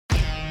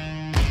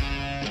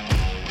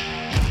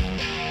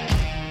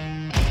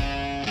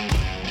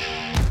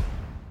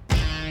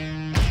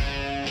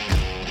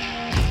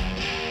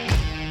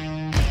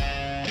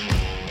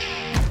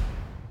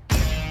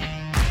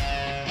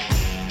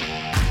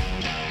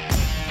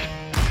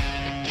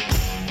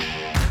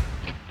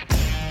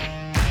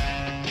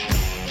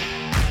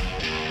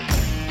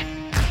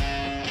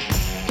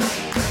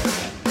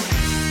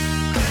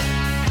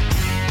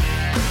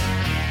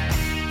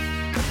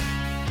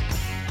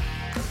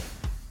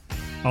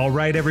All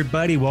right,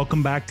 everybody,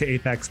 welcome back to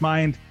Apex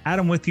Mind.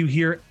 Adam with you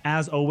here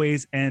as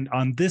always. And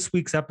on this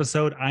week's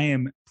episode, I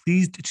am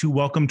pleased to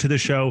welcome to the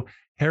show,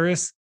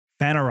 Harris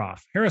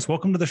Fanaroff. Harris,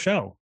 welcome to the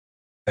show.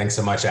 Thanks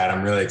so much, Adam.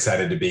 I'm really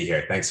excited to be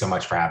here. Thanks so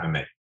much for having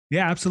me.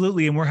 Yeah,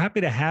 absolutely. And we're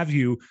happy to have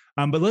you.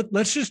 But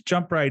let's just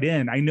jump right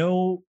in. I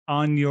know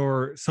on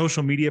your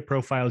social media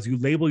profiles, you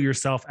label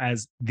yourself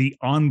as the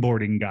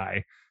onboarding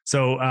guy.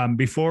 So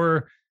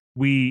before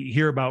we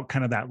hear about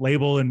kind of that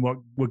label and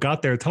what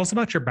got there, tell us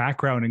about your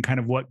background and kind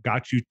of what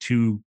got you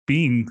to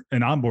being an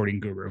onboarding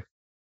guru.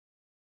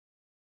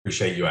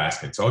 Appreciate you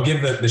asking. So I'll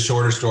give the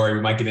shorter story.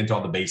 We might get into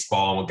all the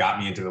baseball and what got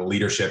me into the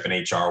leadership and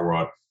HR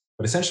world.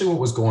 But essentially what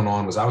was going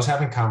on was I was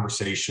having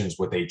conversations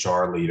with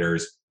HR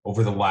leaders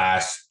over the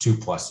last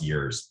 2+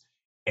 years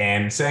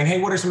and saying,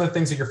 hey, what are some of the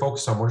things that you're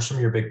focused on? What are some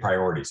of your big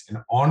priorities? And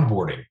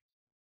onboarding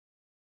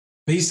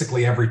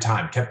basically every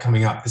time kept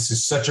coming up. This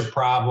is such a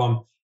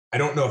problem. I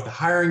don't know if the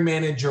hiring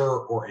manager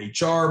or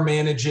HR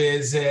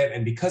manages it.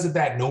 And because of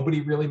that,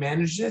 nobody really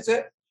manages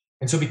it.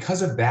 And so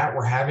because of that,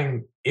 we're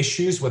having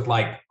issues with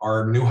like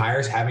our new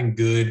hires having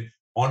good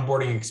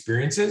onboarding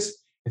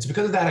experiences. It's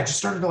because of that, I just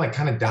started to like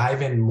kind of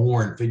dive in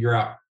more and figure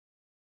out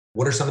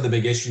what are some of the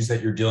big issues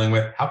that you're dealing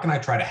with? How can I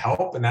try to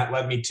help? And that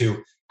led me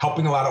to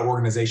helping a lot of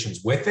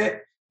organizations with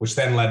it, which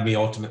then led me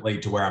ultimately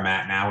to where I'm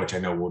at now, which I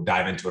know we'll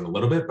dive into in a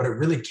little bit, but it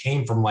really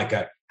came from like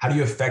how do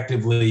you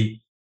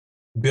effectively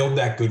build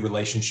that good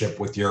relationship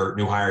with your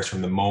new hires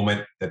from the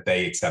moment that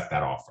they accept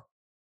that offer?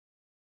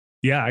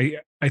 Yeah,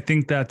 I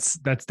think that's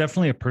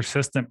definitely a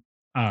persistent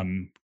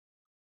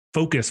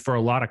focus for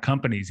a lot of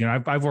companies. You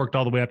know, I've worked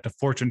all the way up to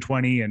Fortune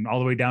 20 and all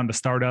the way down to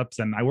startups.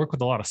 And I work with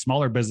a lot of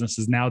smaller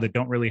businesses now that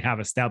don't really have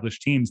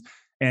established teams.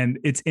 And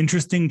it's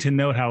interesting to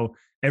note how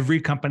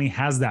every company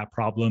has that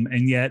problem.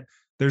 And yet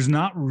there's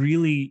not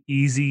really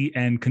easy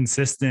and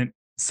consistent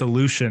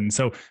solutions.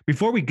 So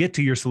before we get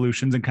to your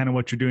solutions and kind of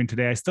what you're doing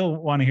today, I still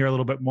want to hear a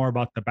little bit more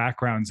about the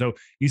background. So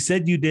you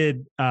said you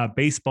did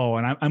baseball,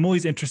 and I'm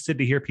always interested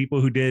to hear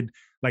people who did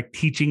like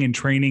teaching and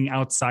training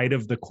outside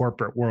of the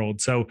corporate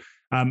world. So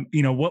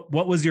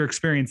what was your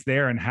experience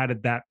there, and how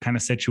did that kind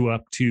of set you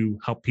up to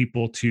help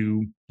people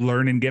to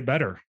learn and get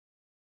better?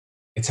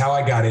 It's how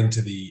I got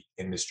into the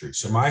industry.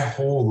 So my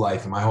whole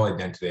life and my whole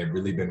identity had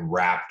really been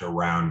wrapped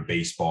around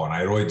baseball. And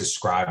I always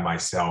described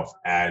myself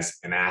as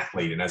an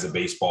athlete and as a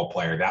baseball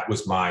player. That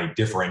was my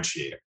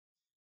differentiator.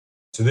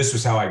 So this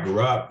was how I grew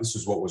up. This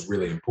was what was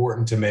really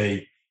important to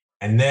me.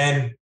 And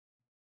then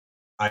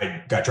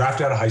I got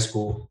drafted out of high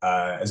school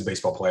as a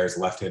baseball player, as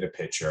a left-handed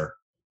pitcher.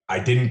 I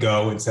didn't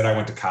go. Instead, I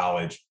went to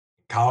college.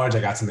 In college,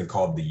 I got something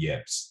called the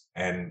yips.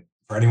 And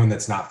for anyone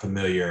that's not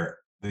familiar,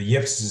 the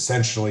yips is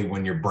essentially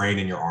when your brain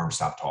and your arm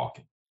stop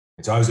talking.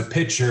 And so I was a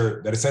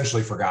pitcher that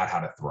essentially forgot how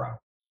to throw.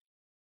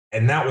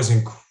 And that was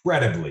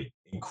incredibly,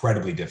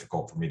 incredibly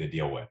difficult for me to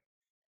deal with.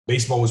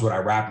 Baseball was what I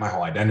wrapped my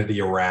whole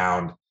identity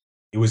around.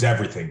 It was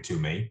everything to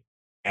me.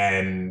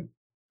 And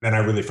then I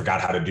really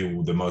forgot how to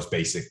do the most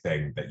basic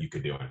thing that you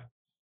could do in it.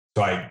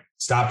 So I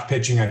stopped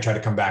pitching. I tried to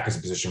come back as a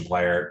position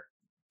player.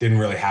 Didn't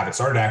really have it.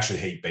 Started to actually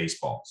hate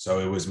baseball. So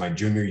it was my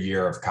junior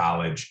year of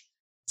college.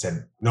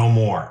 Said, no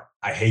more.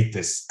 I hate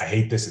this. I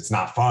hate this. It's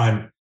not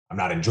fun. I'm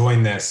not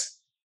enjoying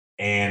this.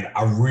 And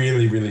I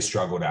really, really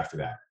struggled after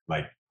that.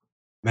 Like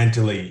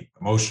mentally,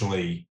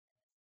 emotionally,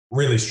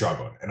 really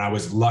struggled. And I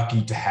was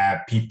lucky to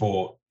have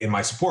people in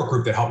my support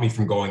group that helped me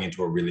from going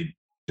into a really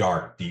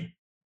dark, deep,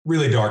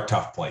 really dark,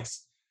 tough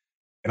place.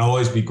 And I'll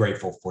always be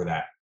grateful for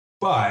that.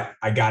 But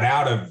I got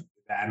out of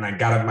that and I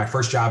got my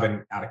first job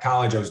out of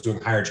college. I was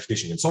doing higher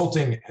education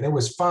consulting and it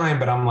was fine.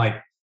 But I'm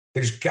like,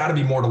 there's got to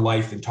be more to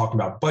life than talking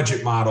about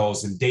budget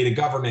models and data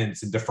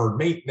governance and deferred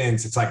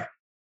maintenance. It's like,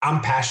 I'm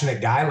a passionate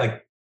guy.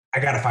 Like,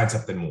 I got to find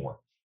something more.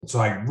 And so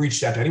I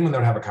reached out to anyone that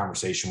would have a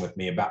conversation with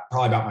me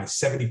probably about my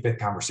 75th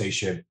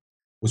conversation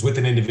was with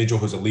an individual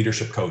who's a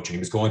leadership coach. And he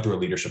was going through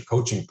a leadership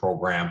coaching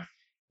program.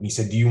 And he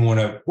said, do you want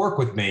to work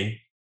with me?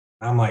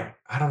 And I'm like,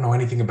 I don't know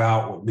anything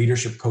about what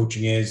leadership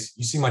coaching is.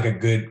 You seem like a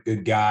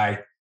good guy.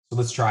 So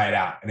let's try it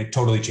out. And it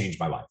totally changed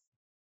my life.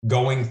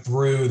 Going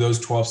through those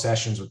 12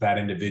 sessions with that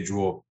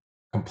individual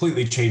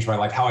completely changed my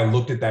life, how I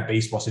looked at that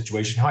baseball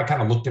situation, how I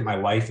kind of looked at my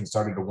life and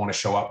started to want to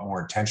show up more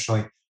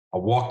intentionally. I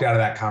walked out of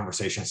that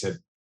conversation,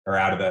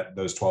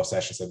 those 12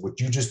 sessions, said, what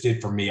you just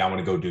did for me, I want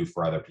to go do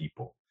for other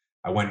people.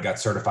 I went and got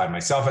certified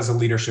myself as a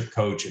leadership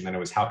coach. And then it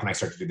was, how can I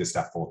start to do this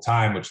stuff full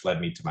time, which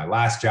led me to my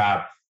last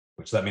job,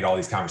 which led me to all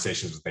these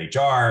conversations with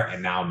HR.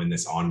 And now I'm in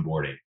this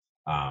onboarding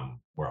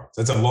world.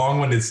 So it's a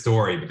long-winded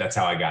story, but that's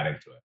how I got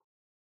into it.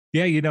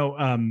 Yeah,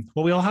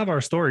 well, we all have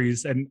our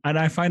stories, and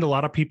I find a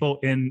lot of people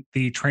in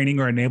the training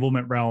or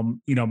enablement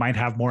realm, might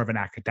have more of an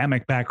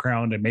academic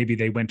background, and maybe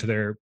they went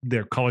to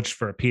their college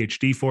for a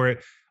PhD for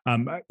it.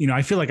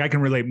 I feel like I can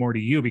relate more to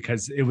you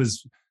because it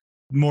was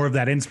more of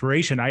that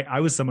inspiration. I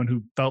was someone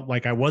who felt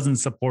like I wasn't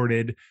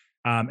supported,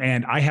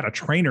 and I had a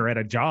trainer at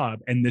a job,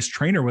 and this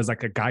trainer was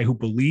like a guy who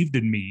believed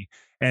in me,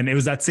 and it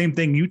was that same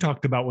thing you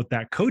talked about with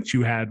that coach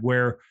you had,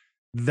 where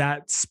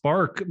that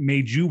spark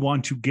made you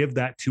want to give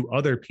that to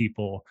other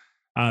people.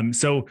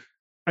 So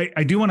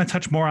I do want to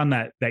touch more on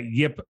that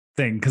yip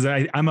thing, because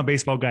I'm a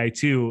baseball guy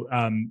too.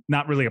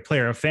 Not really a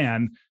player, a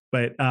fan,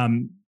 but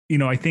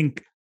I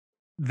think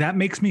that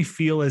makes me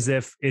feel as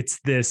if it's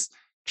this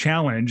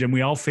challenge, and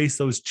we all face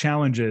those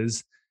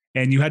challenges,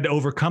 and you had to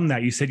overcome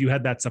that. You said you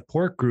had that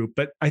support group,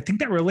 but I think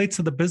that relates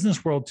to the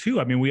business world too.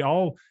 I mean, we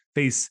all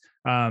face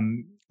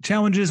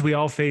challenges. We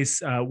all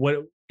face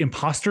what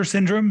imposter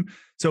syndrome.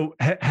 So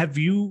have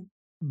you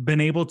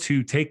been able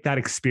to take that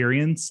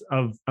experience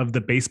of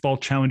the baseball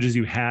challenges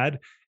you had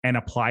and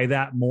apply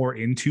that more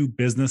into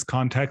business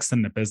context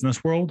in the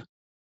business world?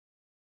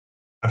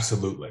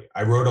 Absolutely.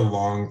 I wrote a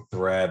long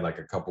thread like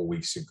a couple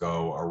weeks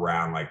ago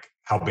around like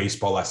how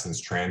baseball lessons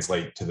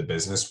translate to the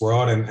business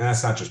world. And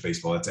that's not just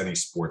baseball, that's any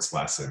sports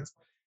lessons.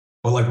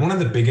 But like one of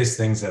the biggest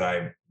things that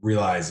I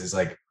realize is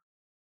like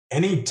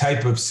any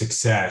type of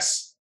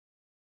success,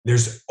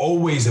 there's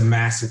always a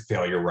massive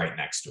failure right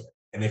next to it.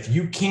 And if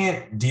you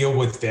can't deal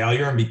with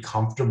failure and be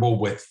comfortable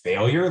with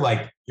failure,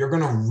 like you're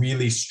going to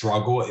really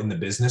struggle in the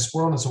business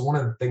world. And so one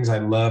of the things I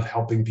love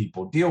helping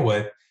people deal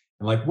with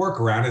and like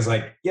work around is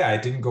like, yeah,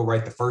 it didn't go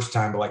right the first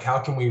time, but like, how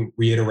can we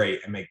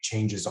reiterate and make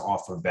changes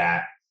off of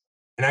that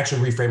and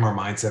actually reframe our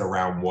mindset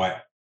around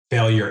what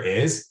failure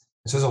is?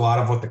 This is a lot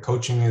of what the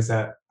coaching is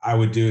that I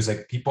would do is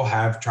like people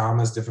have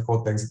traumas,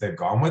 difficult things that they've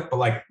gone with, but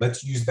like,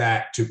 let's use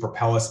that to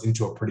propel us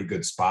into a pretty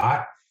good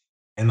spot.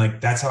 And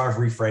like, that's how I've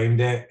reframed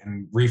it,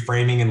 and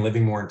reframing and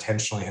living more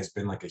intentionally has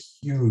been like a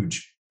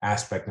huge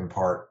aspect and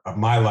part of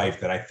my life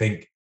that I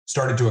think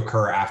started to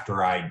occur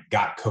after I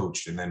got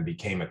coached and then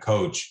became a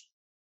coach.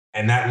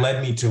 And that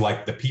led me to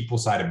like the people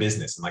side of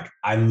business. And like,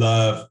 I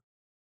love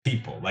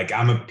people. Like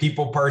I'm a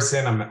people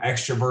person. I'm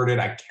extroverted.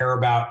 I care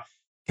about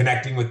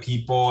connecting with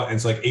people.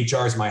 And so like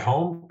HR is my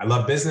home. I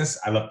love business.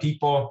 I love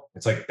people.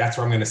 It's like, that's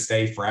where I'm going to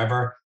stay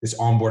forever. This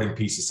onboarding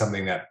piece is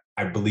something that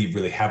I believe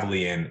really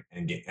heavily in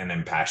and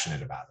am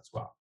passionate about as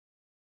well.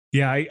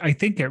 Yeah, I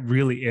think it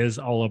really is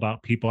all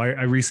about people.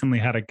 I recently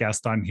had a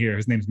guest on here.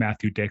 His name's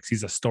Matthew Dix.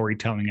 He's a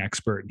storytelling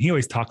expert, and he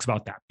always talks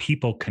about that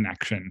people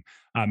connection.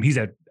 He's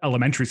an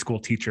elementary school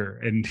teacher,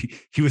 and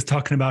he was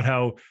talking about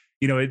how,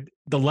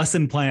 the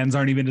lesson plans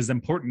aren't even as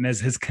important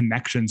as his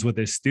connections with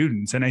his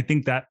students. And I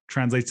think that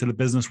translates to the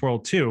business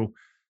world too.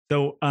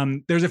 So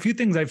there's a few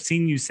things I've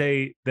seen you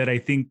say that I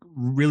think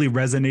really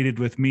resonated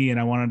with me, and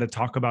I wanted to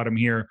talk about them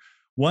here.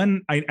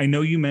 One, I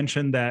know you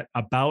mentioned that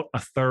about a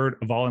third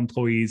of all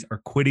employees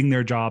are quitting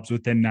their jobs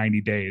within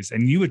 90 days.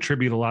 And you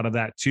attribute a lot of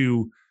that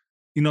to,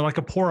 like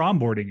a poor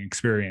onboarding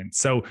experience.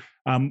 So,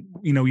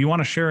 you want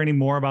to share any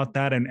more about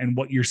that and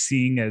what you're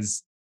seeing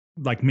as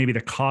like maybe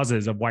the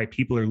causes of why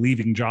people are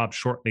leaving jobs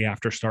shortly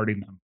after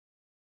starting them?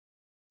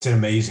 It's an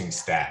amazing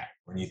stat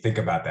when you think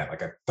about that.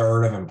 Like a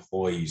third of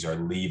employees are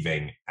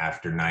leaving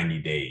after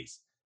 90 days,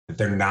 that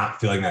they're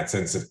not feeling that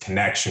sense of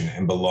connection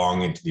and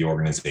belonging to the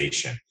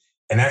organization.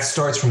 And that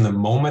starts from the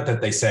moment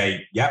that they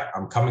say, yep,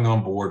 I'm coming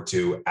on board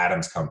to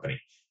Adam's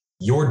company.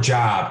 Your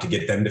job to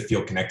get them to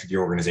feel connected to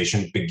your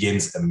organization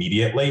begins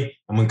immediately.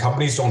 And when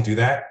companies don't do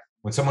that,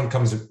 when someone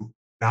comes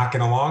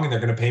knocking along and they're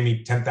going to pay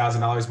me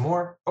 $10,000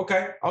 more,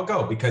 okay, I'll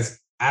go, because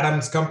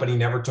Adam's company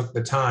never took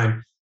the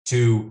time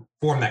to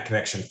form that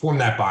connection, form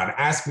that bond,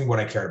 ask me what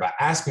I cared about,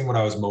 ask me what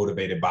I was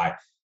motivated by.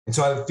 And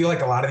so I feel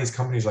like a lot of these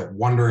companies are like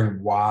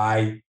wondering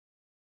why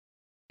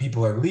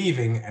people are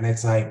leaving. And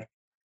it's like,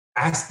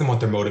 ask them what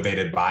they're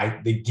motivated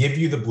by. They give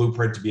you the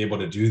blueprint to be able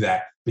to do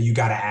that, but you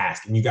got to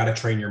ask, and you got to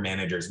train your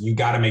managers, and you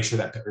got to make sure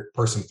that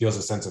person feels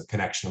a sense of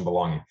connection and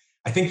belonging.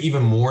 I think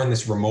even more in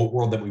this remote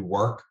world that we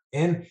work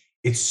in,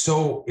 it's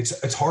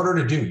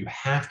harder to do. You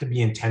have to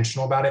be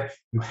intentional about it.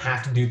 You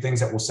have to do things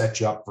that will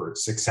set you up for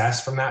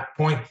success from that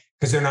point,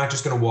 because they're not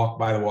just going to walk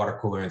by the water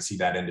cooler and see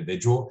that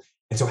individual.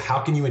 And so how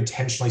can you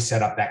intentionally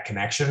set up that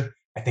connection,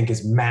 I think,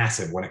 is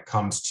massive when it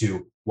comes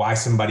to why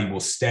somebody will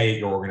stay at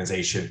your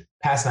organization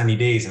past 90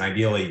 days and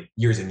ideally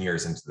years and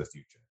years into the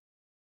future.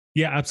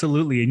 Yeah,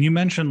 absolutely. And you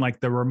mentioned like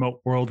the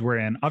remote world we're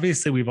in.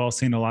 Obviously, we've all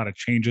seen a lot of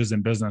changes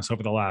in business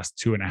over the last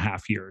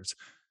 2.5 years.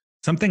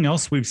 Something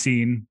else we've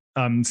seen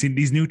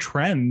these new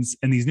trends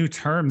and these new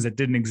terms that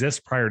didn't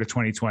exist prior to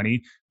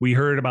 2020. We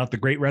heard about the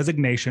Great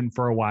Resignation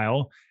for a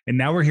while, and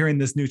now we're hearing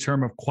this new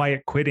term of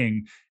quiet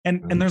quitting.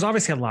 And there's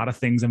obviously a lot of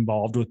things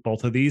involved with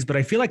both of these, but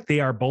I feel like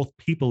they are both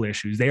people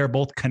issues. They are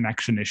both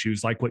connection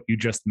issues, like what you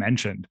just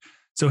mentioned.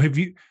 So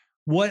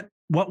what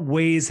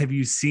ways have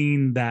you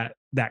seen that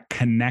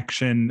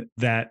connection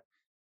that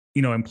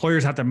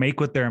employers have to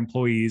make with their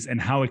employees, and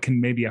how it can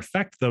maybe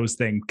affect those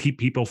things, keep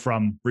people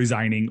from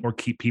resigning or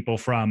keep people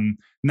from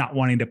not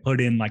wanting to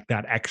put in like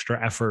that extra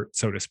effort,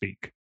 so to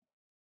speak?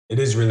 It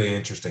is really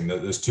interesting.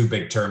 Those two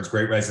big terms,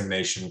 Great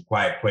Resignation,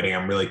 quiet quitting.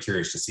 I'm really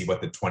curious to see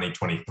what the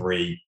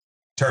 2023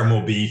 term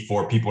will be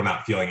for people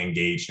not feeling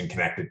engaged and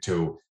connected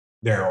to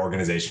their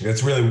organization.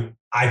 That's really,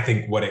 I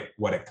think, what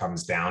it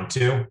comes down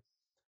to.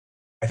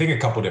 I think a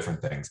couple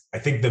different things. I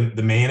think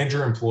the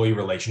manager-employee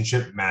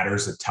relationship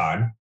matters a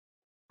ton.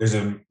 There's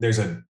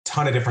a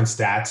ton of different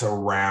stats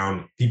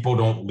around people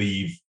don't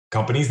leave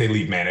companies, they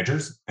leave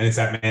managers. And it's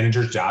that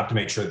manager's job to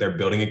make sure that they're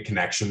building a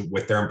connection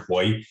with their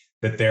employee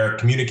that they're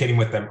communicating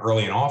with them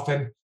early and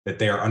often, that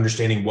they are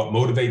understanding what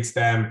motivates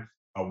them,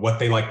 what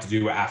they like to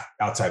do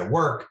outside of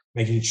work,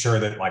 making sure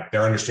that like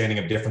their understanding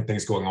of different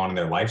things going on in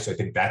their life. So I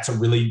think that's a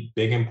really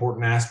big,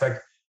 important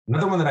aspect.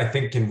 Another one that I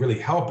think can really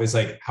help is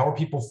like, how are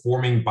people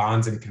forming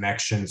bonds and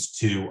connections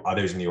to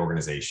others in the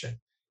organization?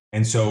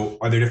 And so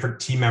are there different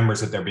team members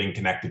that they're being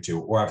connected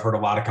to? Or I've heard a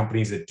lot of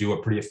companies that do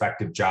a pretty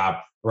effective job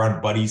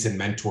around buddies and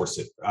mentor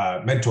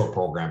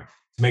program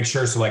to make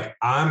sure. So like,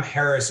 I'm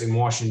Harris in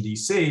Washington,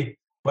 D.C.,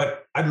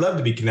 but I'd love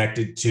to be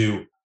connected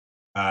to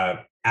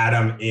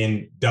Adam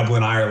in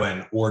Dublin,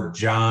 Ireland, or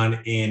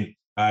John in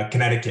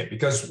Connecticut,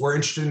 because we're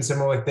interested in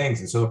similar things.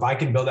 And so if I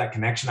can build that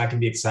connection, I can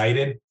be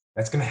excited.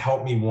 That's going to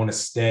help me want to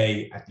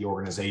stay at the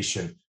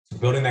organization. So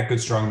building that good,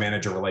 strong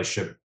manager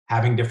relationship,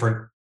 having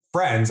different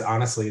friends,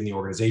 honestly, in the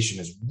organization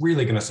is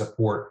really going to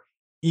support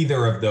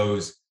either of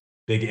those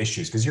big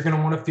issues, because you're going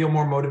to want to feel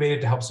more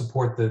motivated to help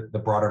support the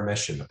broader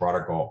mission, the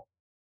broader goal.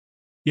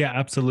 Yeah,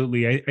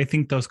 absolutely. I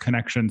think those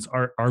connections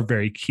are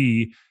very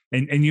key.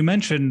 And you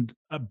mentioned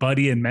a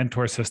buddy and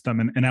mentor system,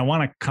 and I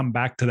want to come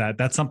back to that.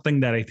 That's something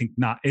that I think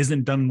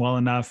isn't done well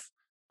enough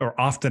or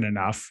often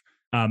enough,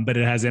 but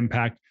it has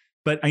impact.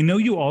 But I know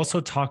you also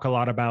talk a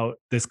lot about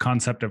this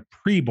concept of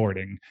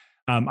pre-boarding.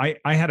 I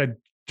had a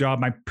job,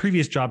 my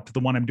previous job to the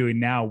one I'm doing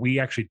now, we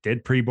actually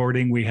did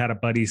pre-boarding. We had a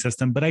buddy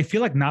system, but I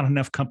feel like not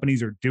enough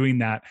companies are doing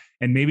that,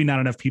 and maybe not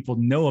enough people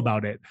know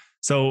about it.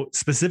 So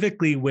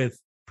specifically with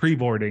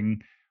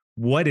pre-boarding,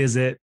 what is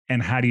it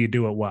and how do you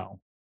do it well?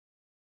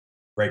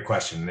 Great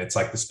question. And it's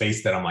like the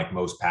space that I'm like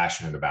most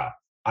passionate about.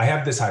 I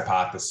have this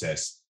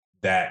hypothesis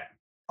that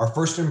our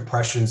first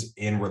impressions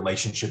in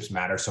relationships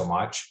matter so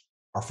much.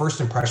 Our first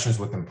impressions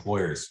with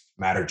employers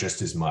matter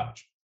just as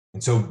much.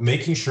 And so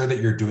making sure that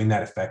you're doing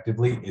that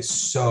effectively is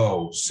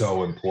so,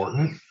 so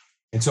important.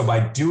 And so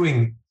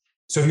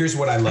so here's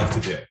what I love to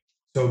do.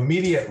 So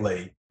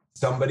immediately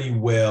somebody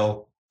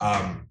will,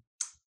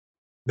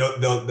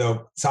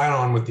 they'll sign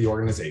on with the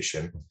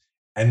organization,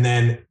 and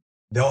then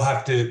they'll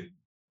have to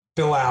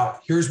fill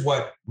out, here's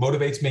what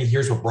motivates me,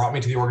 here's what brought me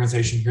to the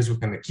organization, here's what's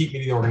going to keep me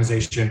to the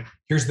organization,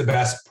 here's the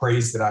best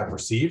praise that I've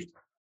received.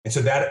 And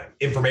so that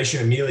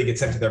information immediately gets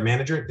sent to their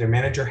manager. Their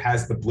manager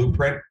has the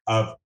blueprint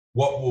of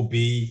what will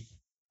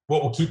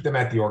keep them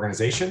at the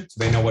organization,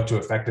 so they know what to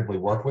effectively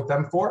work with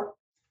them for.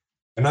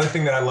 Another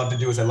thing that I love to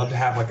do is I love to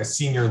have like a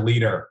senior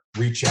leader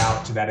reach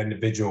out to that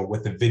individual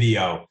with a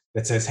video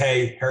that says,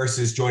 hey, Harris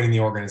is joining the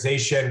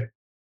organization.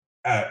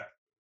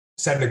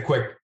 Send a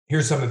quick,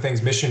 here's some of the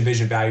things, mission,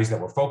 vision, values that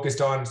we're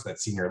focused on. So that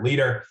senior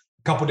leader,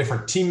 a couple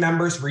different team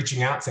members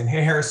reaching out saying,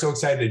 hey, Harris, so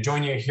excited to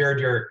join you. Heard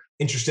you're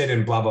interested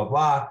in blah, blah,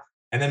 blah.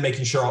 And then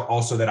making sure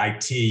also that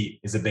IT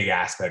is a big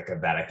aspect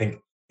of that. I think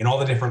in all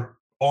the different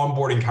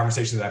onboarding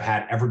conversations that I've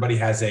had, everybody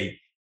has a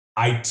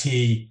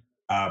IT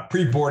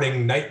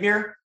pre-boarding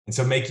nightmare. And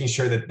so making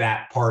sure that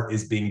that part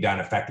is being done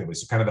effectively.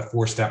 So kind of the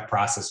 4-step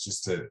process,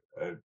 just to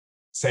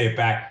say it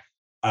back,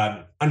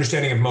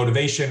 understanding of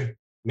motivation,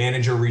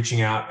 manager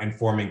reaching out and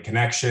forming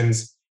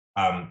connections,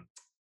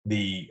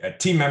 the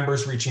team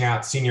members reaching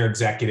out, senior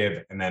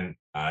executive, and then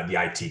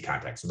the IT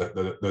contact.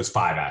 So those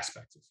 5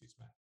 aspects.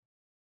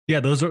 Yeah,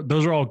 those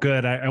are all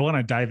good. I want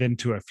to dive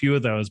into a few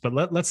of those, but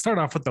let's start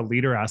off with the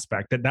leader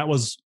aspect. That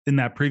was in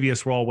that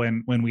previous role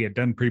when we had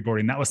done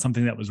pre-boarding. That was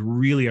something that was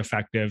really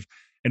effective.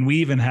 And we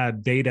even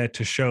had data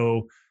to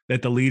show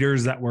that the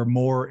leaders that were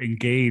more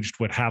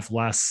engaged would have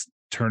less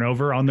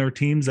turnover on their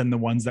teams than the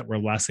ones that were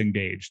less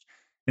engaged.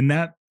 And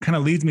that kind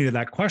of leads me to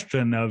that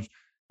question of,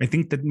 I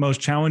think the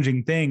most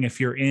challenging thing, if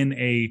you're in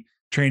a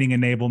training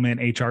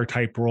enablement HR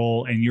type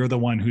role and you're the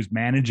one who's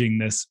managing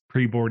this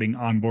pre-boarding,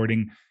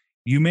 onboarding,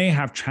 you may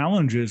have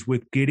challenges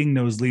with getting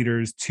those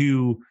leaders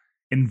to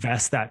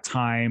invest that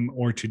time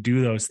or to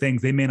do those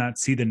things. They may not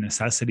see the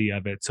necessity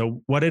of it.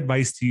 So what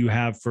advice do you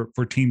have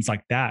for teams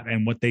like that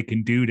and what they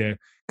can do to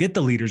get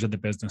the leaders of the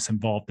business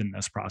involved in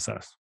this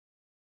process?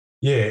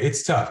 Yeah,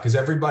 it's tough because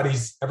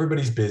everybody's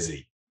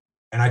busy.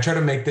 And I try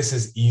to make this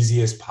as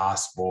easy as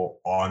possible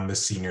on the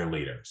senior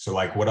leader. So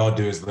like what I'll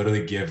do is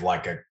literally give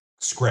like a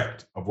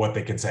script of what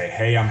they can say.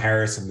 Hey, I'm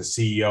Harris. I'm the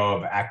CEO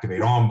of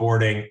Activate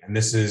Onboarding, and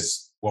this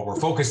is what we're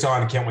focused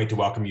on. I can't wait to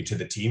welcome you to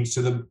the team.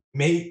 So the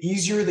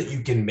easier that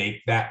you can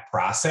make that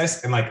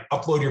process and like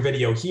upload your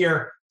video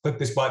here, click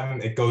this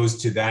button, it goes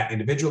to that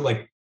individual.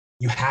 Like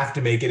you have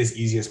to make it as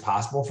easy as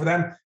possible for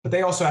them, but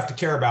they also have to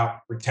care about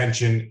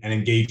retention and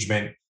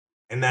engagement.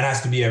 And that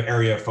has to be an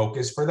area of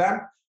focus for them.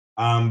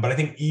 But I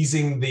think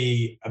easing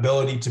the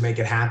ability to make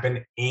it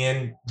happen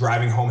and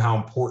driving home how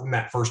important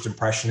that first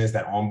impression is,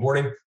 that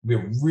onboarding, would be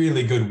a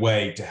really good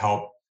way to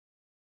help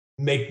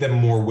make them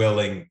more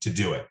willing to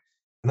do it.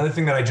 Another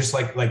thing that I just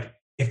like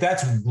if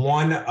that's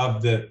one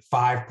of the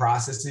 5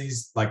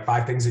 processes, like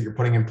 5 things that you're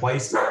putting in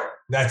place,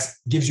 that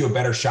gives you a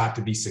better shot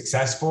to be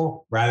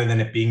successful rather than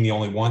it being the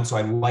only one. So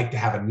I like to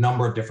have a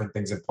number of different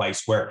things in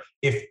place where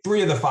if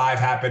 3 of the 5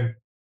 happen,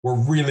 we're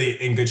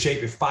really in good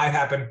shape. If 5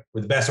 happen,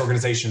 we're the best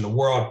organization in the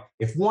world.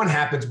 If 1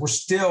 happens, we're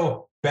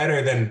still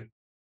better than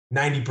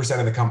 90%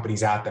 of the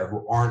companies out there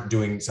who aren't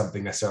doing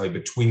something necessarily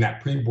between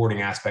that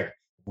pre-boarding aspect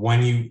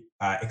when you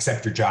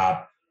accept your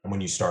job and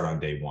when you start on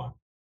day one.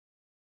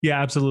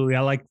 Yeah, absolutely.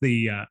 I like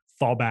the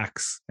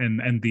fallbacks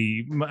and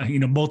the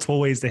multiple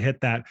ways to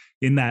hit that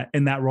in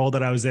that role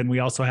that I was in. We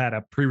also had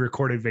a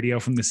pre-recorded video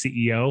from the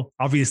CEO.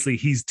 Obviously,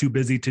 he's too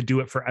busy to do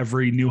it for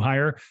every new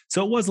hire,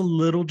 so it was a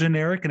little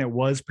generic and it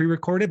was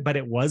pre-recorded, but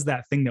it was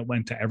that thing that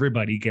went to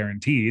everybody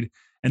guaranteed.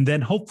 And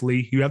then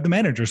hopefully you have the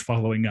managers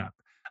following up.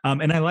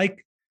 And I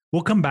like.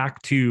 We'll come back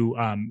to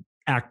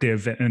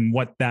active and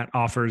what that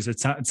offers. It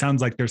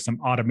sounds like there's some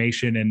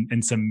automation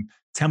and some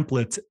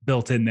templates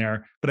built in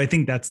there, but I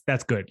think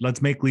that's good.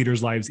 Let's make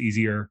leaders' lives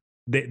easier.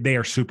 They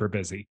are super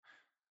busy.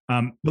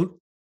 But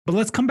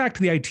let's come back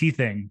to the IT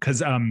thing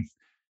because,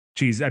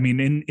 geez, I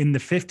mean, in the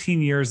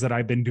 15 years that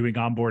I've been doing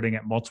onboarding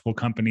at multiple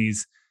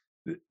companies,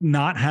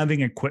 not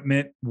having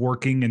equipment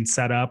working and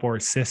set up or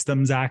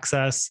systems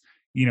access,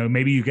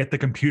 maybe you get the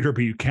computer,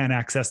 but you can't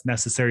access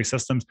necessary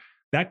systems.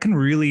 That can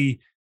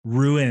really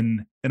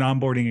ruin an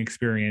onboarding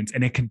experience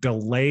and it can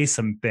delay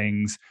some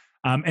things.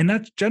 And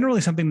that's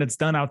generally something that's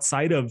done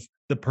outside of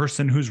the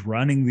person who's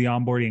running the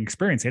onboarding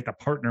experience. They have to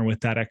partner with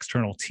that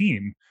external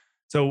team.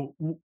 So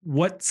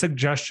what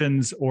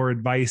suggestions or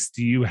advice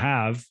do you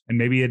have? And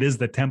maybe it is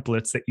the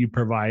templates that you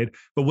provide,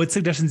 but what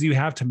suggestions do you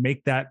have to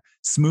make that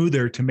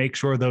smoother, to make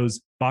sure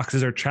those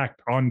boxes are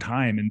checked on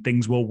time and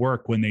things will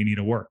work when they need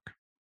to work?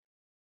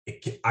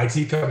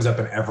 IT comes up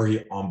in every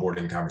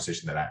onboarding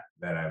conversation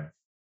that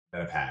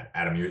I've had.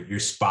 Adam, you're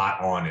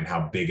spot on in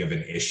how big of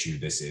an issue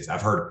this is.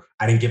 I've heard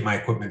I didn't get my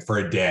equipment for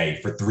a day,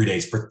 for 3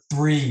 days, for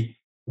 3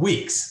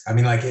 weeks. I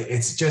mean, like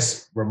it's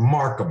just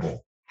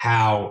remarkable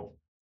how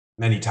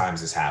many times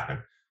this happened.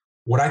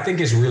 What I think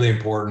is really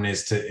important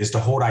is to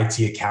hold IT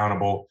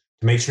accountable,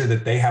 to make sure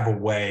that they have a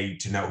way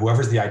to know,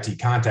 whoever's the IT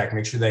contact,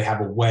 make sure they have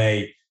a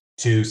way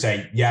to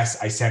say,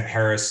 yes, I sent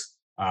Harris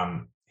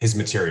his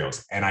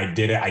materials and I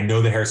did it. I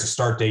know that Harris's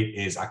start date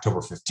is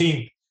October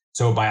 15th.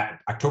 So by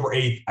October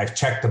 8th, I've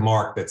checked the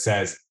mark that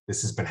says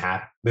this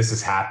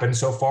has happened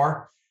so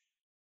far.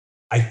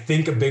 I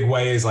think a big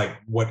way is like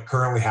what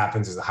currently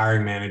happens is the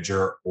hiring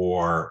manager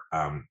or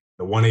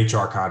the one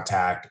HR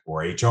contact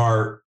or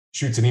HR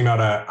shoots an email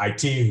to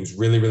IT who's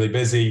really, really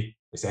busy.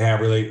 They say,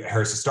 hey,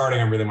 Harris is starting.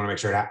 I really want to make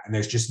sure it happens. And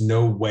there's just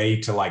no way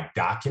to like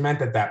document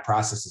that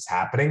process is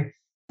happening.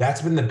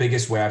 That's been the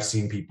biggest way I've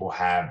seen people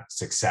have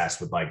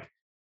success with like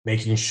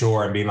making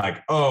sure and being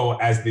like, oh,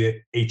 as the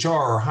HR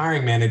or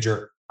hiring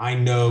manager, I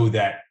know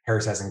that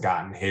Harris hasn't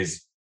gotten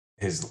his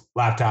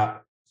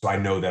laptop, so I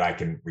know that I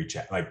can reach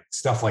out. Like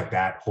stuff like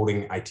that,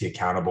 holding IT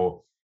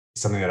accountable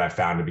is something that I've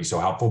found to be so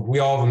helpful. We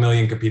all have a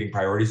million competing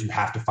priorities. You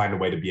have to find a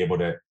way to be able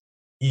to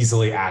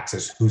easily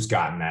access who's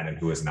gotten that and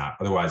who has not.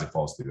 Otherwise, it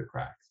falls through the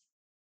cracks.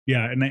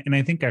 Yeah, and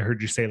I think I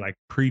heard you say like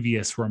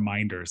previous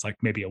reminders, like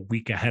maybe a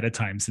week ahead of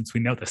time, since we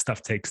know this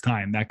stuff takes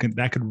time. That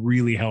could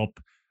really help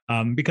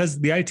because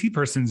the IT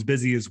person's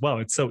busy as well.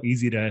 It's so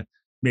easy to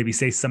maybe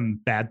say some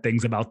bad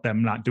things about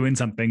them not doing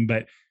something,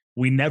 but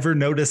we never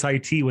notice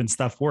IT when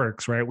stuff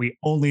works, right? We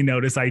only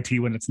notice IT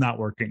when it's not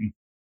working.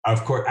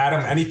 Of course.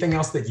 Adam, anything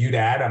else that you'd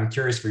add? I'm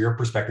curious for your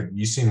perspective.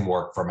 You've seen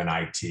work from an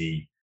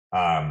IT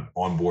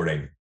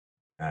onboarding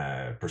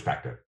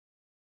perspective.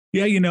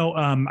 Yeah,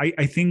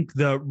 I think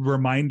the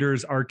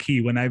reminders are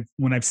key. When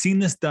I've seen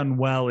this done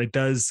well, it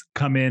does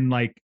come in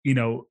like,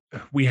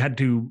 we had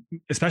to,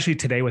 especially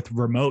today with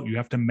remote, you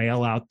have to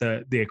mail out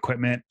the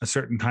equipment a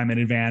certain time in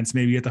advance.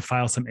 Maybe you have to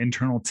file some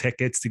internal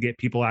tickets to get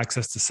people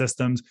access to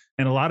systems.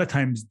 And a lot of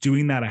times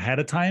doing that ahead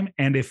of time.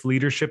 And if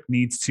leadership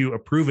needs to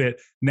approve it,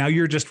 now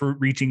you're just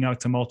reaching out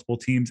to multiple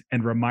teams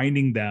and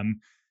reminding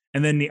them.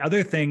 And then the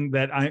other thing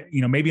that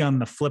maybe on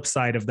the flip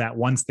side of that,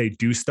 once they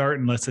do start,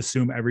 and let's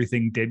assume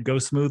everything did go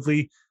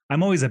smoothly,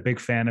 I'm always a big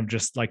fan of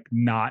just like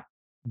not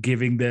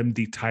giving them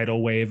the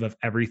tidal wave of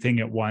everything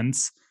at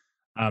once.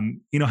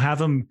 Have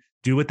them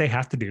do what they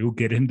have to do,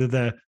 get into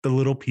the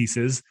little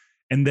pieces,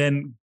 and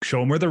then show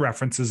them where the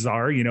references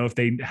are. If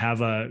they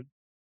have a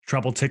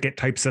trouble ticket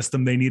type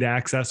system they need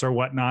access or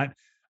whatnot.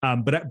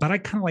 But I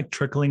kind of like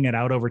trickling it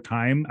out over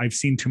time. I've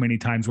seen too many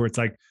times where it's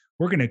like,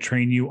 we're going to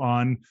train you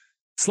on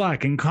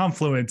Slack and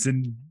Confluence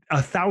and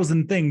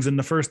 1,000 things in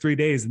the first 3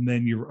 days. And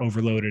then you're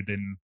overloaded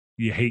and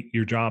you hate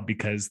your job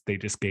because they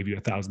just gave you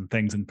 1,000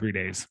 things in 3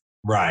 days.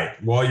 Right.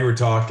 While you were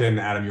talking,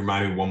 Adam, you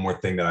reminded me of one more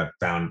thing that I've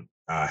found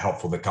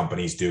helpful that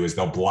companies do is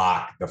they'll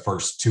block the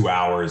first 2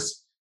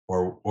 hours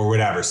or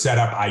whatever, set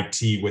up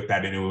IT with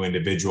that new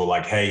individual.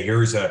 Like, hey,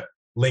 here's a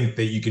link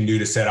that you can do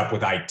to set up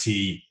with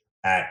IT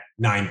at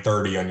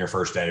 9:30 on your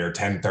first day or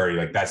 10:30.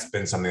 Like that's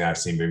been something that I've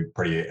seen be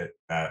pretty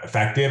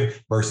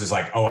effective versus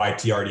like, oh,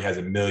 IT already has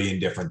a million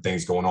different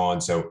things going on.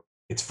 So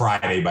it's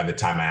Friday by the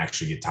time I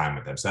actually get time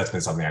with them. So that's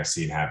been something I've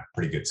seen have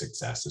pretty good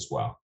success as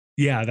well.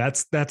 Yeah,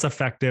 that's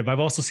effective.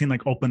 I've also seen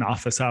like open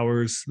office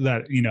hours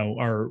that,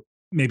 are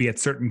maybe at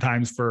certain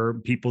times for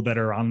people that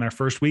are on their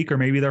first week or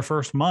maybe their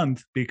first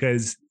month,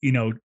 because,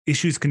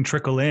 issues can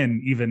trickle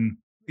in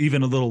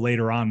even a little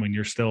later on when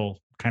you're still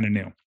kind of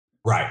new.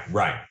 Right.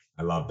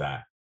 I love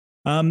that.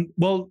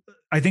 Well,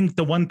 I think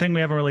the one thing we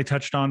haven't really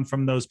touched on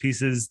from those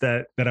pieces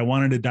that I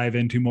wanted to dive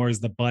into more is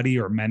the buddy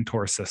or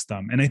mentor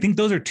system. And I think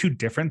those are two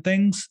different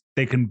things.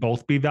 They can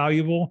both be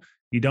valuable.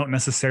 You don't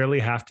necessarily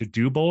have to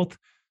do both.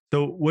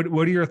 So what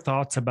are your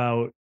thoughts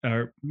about,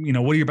 what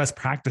are your best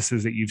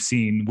practices that you've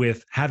seen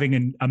with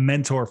having a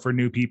mentor for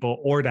new people,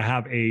 or to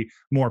have a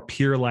more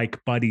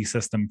peer-like buddy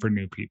system for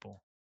new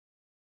people?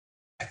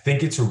 I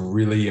think it's a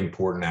really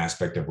important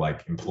aspect of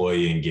like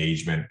employee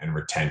engagement and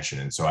retention.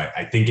 And so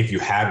I think if you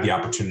have the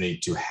opportunity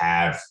to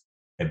have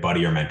a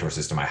buddy or mentor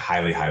system, I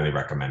highly, highly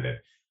recommend it.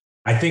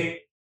 I think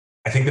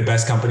the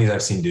best companies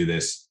I've seen do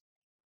this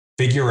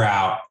figure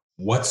out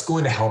what's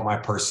going to help my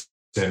person,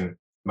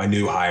 my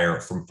new hire,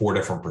 from 4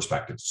 different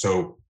perspectives.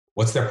 So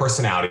what's their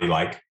personality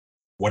like?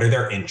 What are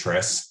their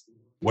interests?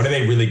 What are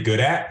they really good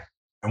at?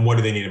 And what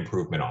do they need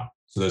improvement on?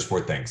 So those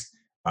 4 things.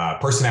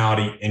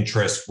 Personality,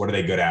 interests, what are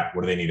they good at?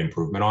 What do they need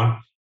improvement on?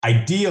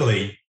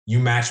 Ideally, you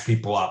match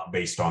people up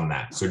based on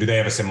that. So do they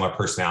have a similar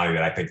personality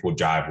that I think will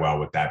jive well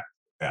with that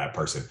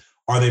person?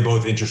 Are they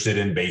both interested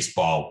in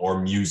baseball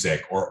or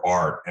music or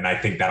art? And I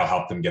think that'll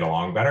help them get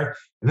along better.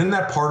 And then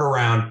that part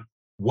around,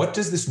 what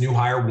does this new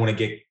hire want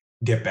to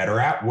get better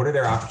at? What are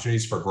their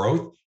opportunities for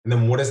growth? And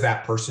then what does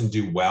that person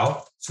do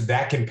well? So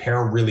that can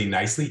pair really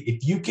nicely.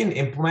 If you can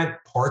implement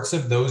parts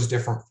of those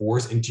different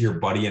 4s into your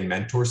buddy and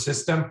mentor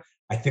system,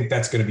 I think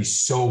that's going to be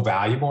so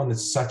valuable. And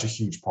it's such a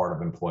huge part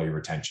of employee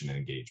retention and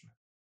engagement.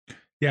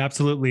 Yeah,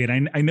 absolutely.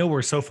 And I know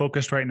we're so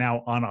focused right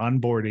now on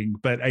onboarding,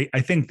 but I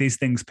think these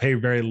things pay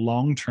very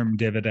long-term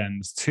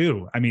dividends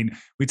too. I mean,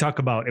 we talk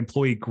about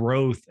employee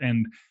growth,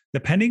 and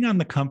depending on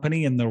the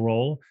company and the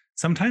role,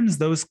 sometimes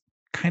those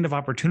kind of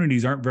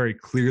opportunities aren't very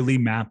clearly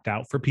mapped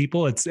out for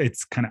people.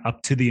 It's kind of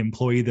up to the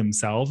employee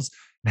themselves.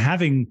 And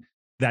having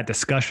that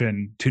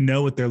discussion to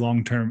know what their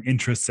long-term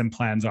interests and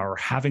plans are, or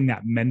having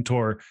that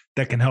mentor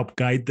that can help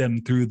guide them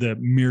through the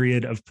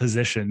myriad of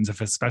positions,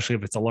 especially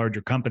if it's a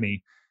larger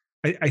company,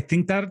 I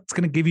think that's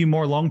going to give you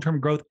more long-term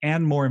growth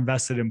and more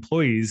invested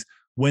employees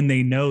when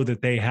they know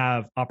that they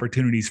have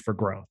opportunities for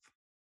growth.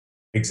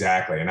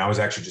 Exactly. And I was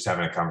actually just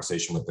having a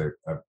conversation with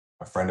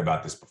a friend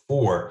about this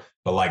before,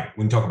 but like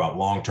when you talk about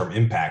long-term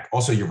impact,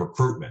 also your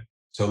recruitment.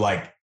 So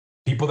like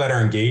people that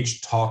are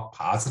engaged talk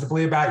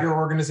positively about your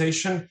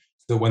organization.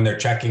 So when they're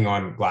checking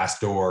on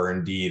Glassdoor or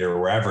Indeed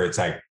or wherever, it's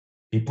like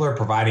people are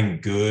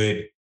providing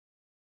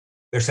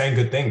they're saying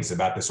good things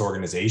about this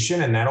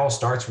organization. And that all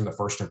starts from the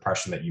first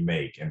impression that you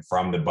make, and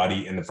from the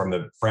buddy and from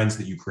the friends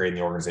that you create in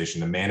the organization,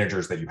 the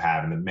managers that you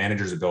have, and the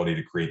manager's ability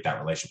to create that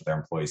relationship with their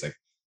employees. Like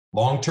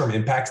long-term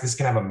impacts, this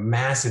can have a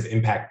massive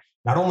impact,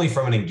 not only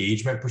from an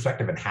engagement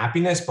perspective and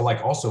happiness, but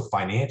like also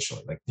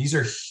financially. Like these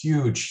are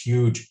huge,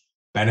 huge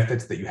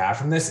benefits that you have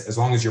from this, as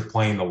long as you're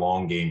playing the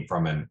long game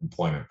from an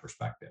employment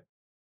perspective.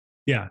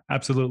 Yeah,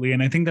 absolutely.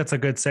 And I think that's a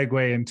good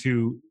segue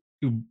into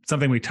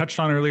something we touched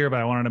on earlier, but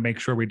I wanted to make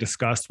sure we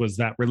discussed, was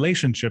that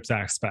relationships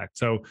aspect.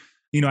 So,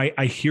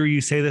 I hear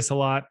you say this a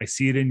lot. I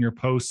see it in your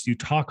posts. You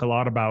talk a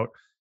lot about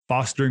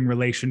fostering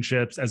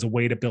relationships as a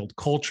way to build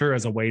culture,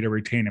 as a way to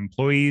retain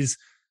employees.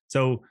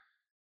 So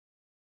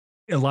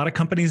a lot of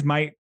companies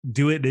might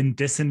do it in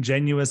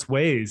disingenuous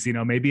ways.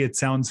 Maybe it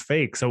sounds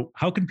fake. So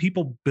how can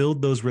people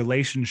build those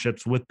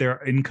relationships with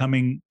their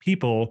incoming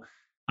people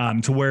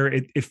to where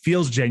it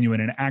feels genuine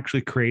and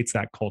actually creates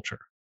that culture?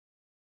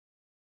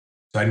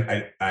 So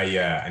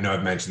I know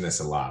I've mentioned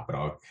this a lot, but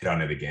I'll hit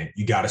on it again.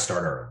 You got to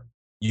start early.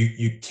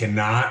 You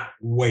cannot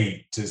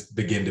wait to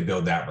begin to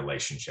build that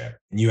relationship.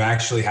 And you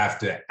actually have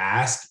to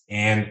ask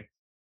and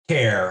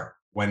care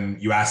when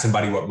you ask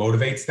somebody what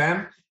motivates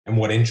them and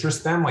what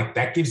interests them. Like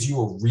that gives you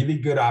a really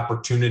good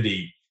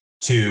opportunity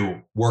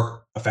to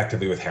work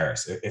effectively with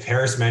Harris. If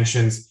Harris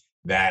mentions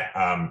that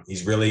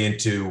he's really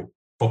into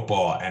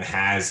football and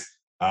has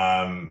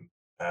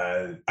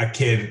a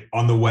kid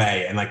on the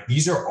way, and like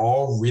these are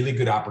all really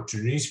good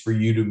opportunities for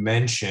you to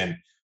mention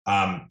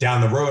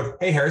down the road,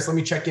 hey Harris, let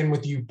me check in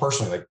with you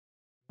personally. Like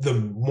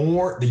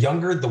the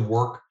younger the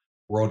work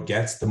world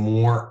gets, the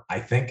more I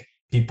think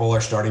people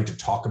are starting to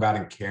talk about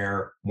and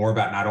care more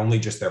about not only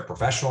just their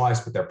professional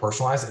lives, but their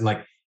personal lives. And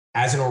like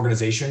as an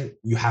organization,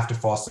 you have to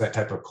foster that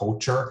type of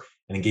culture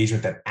and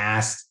engagement that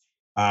asks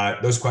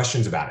those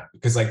questions about it,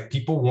 because like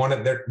people want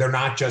it. They're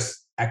not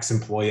just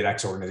ex-employee at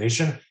X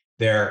organization.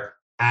 They're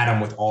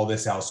Adam with all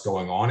this else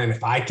going on. And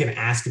if I can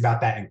ask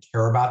about that and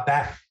care about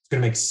that, it's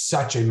going to make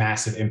such a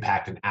massive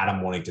impact in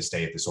Adam wanting to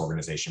stay at this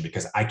organization,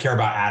 because I care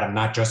about Adam,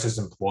 not just as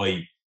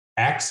employee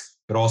X,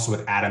 but also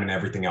with Adam and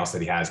everything else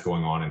that he has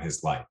going on in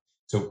his life.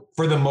 So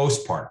for the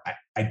most part,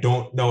 I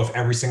don't know if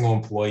every single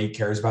employee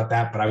cares about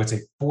that, but I would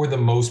say for the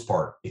most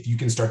part, if you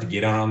can start to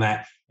get on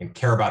that and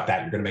care about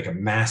that, you're going to make a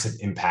massive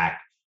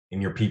impact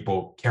in your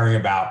people caring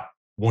about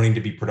wanting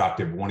to be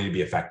productive, wanting to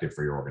be effective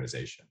for your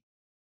organization.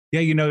 Yeah,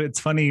 it's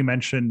funny you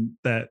mentioned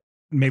that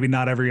maybe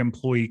not every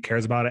employee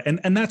cares about it.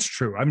 And that's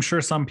true. I'm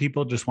sure some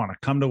people just want to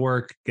come to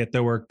work, get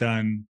their work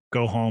done,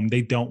 go home.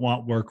 They don't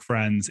want work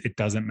friends. It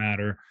doesn't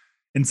matter.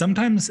 And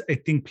sometimes I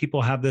think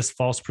people have this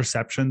false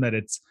perception that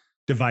it's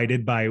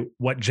divided by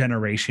what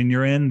generation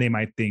you're in. They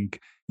might think,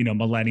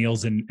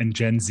 millennials and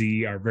Gen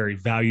Z are very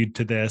valued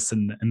to this,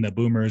 and the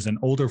boomers and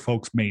older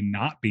folks may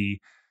not be.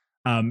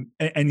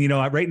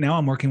 Right now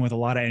I'm working with a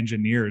lot of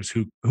engineers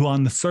who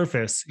on the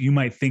surface you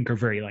might think are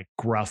very like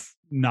gruff,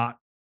 not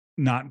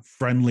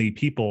friendly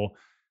people.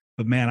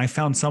 But man, I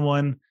found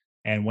someone,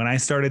 and when I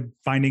started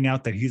finding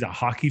out that he's a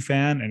hockey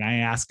fan and I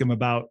asked him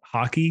about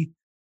hockey,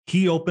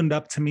 he opened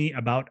up to me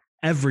about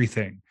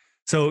everything.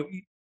 So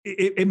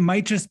it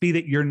might just be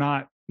that you're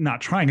not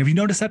trying. Have you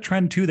noticed that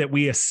trend too, that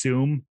we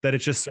assume that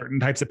it's just certain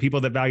types of people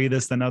that value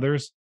this than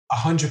others?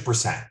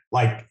 100%.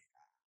 Like,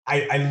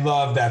 I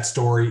love that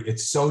story.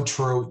 It's so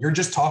true. You're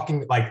just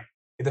talking like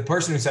the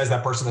person who says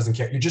that person doesn't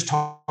care. You're just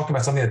talking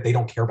about something that they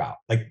don't care about.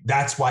 Like,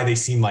 that's why they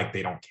seem like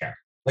they don't care.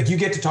 Like, you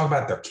get to talk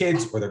about their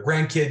kids or their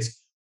grandkids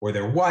or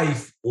their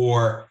wife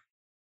or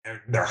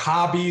their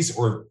hobbies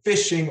or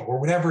fishing or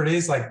whatever it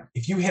is. Like,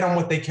 if you hit on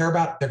what they care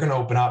about, they're going to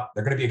open up.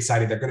 They're going to be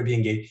excited. They're going to be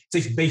engaged.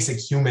 It's a basic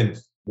human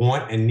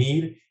want and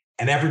need,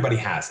 and everybody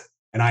has it.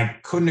 And I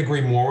couldn't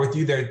agree more with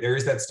you. There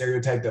is that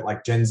stereotype that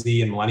like Gen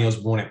Z and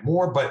millennials want it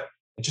more, but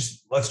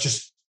let's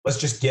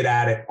just get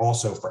at it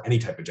also for any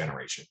type of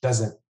generation. It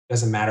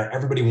doesn't matter.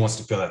 Everybody wants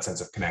to feel that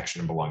sense of connection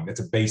and belonging.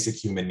 That's a basic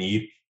human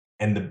need.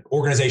 And the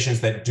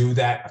organizations that do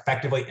that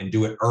effectively and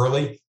do it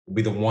early will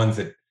be the ones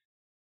that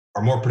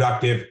are more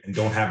productive and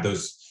don't have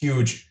those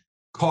huge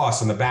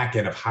costs on the back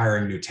end of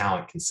hiring new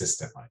talent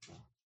consistently.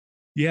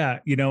 Yeah,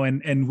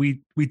 and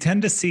we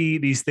tend to see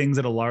these things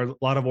that a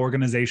lot of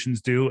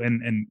organizations do,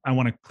 and I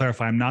want to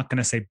clarify, I'm not going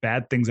to say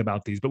bad things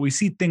about these, but we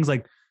see things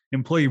like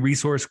employee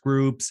resource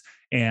groups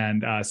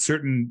and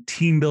certain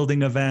team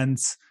building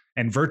events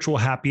and virtual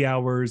happy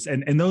hours,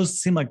 and those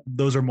seem like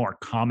those are more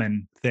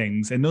common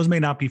things, and those may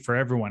not be for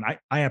everyone.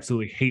 I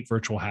absolutely hate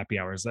virtual happy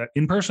hours.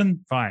 In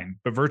person, fine,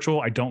 but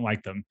virtual, I don't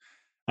like them.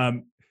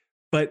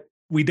 But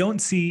we don't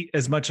see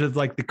as much of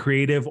like the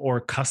creative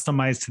or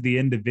customized to the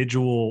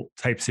individual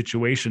type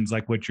situations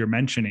like what you're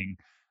mentioning.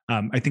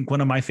 I think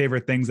one of my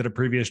favorite things at a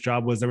previous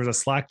job was there was a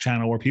Slack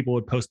channel where people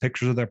would post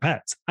pictures of their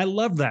pets. I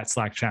loved that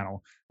Slack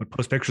channel. I would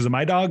post pictures of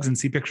my dogs and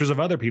see pictures of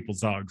other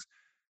people's dogs.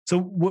 So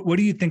what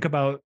do you think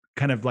about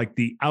kind of like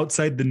the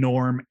outside the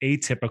norm,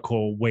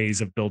 atypical ways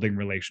of building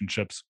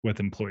relationships with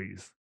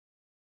employees?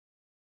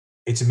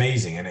 It's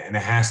amazing. And it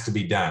has to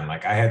be done.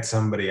 Like, I had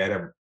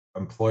an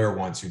employer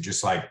once who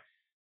just like,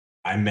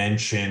 I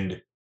mentioned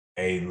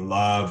a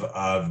love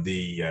of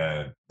they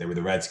were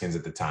the Redskins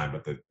at the time,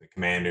 but the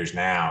Commanders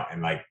now.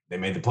 And like, they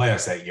made the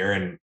playoffs that year.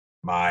 And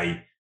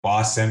my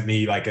boss sent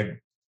me like a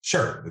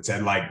shirt that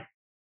said like,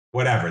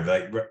 whatever,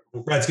 the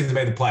Redskins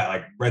made the play,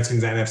 like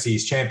Redskins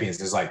NFC's champions.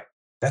 There's like,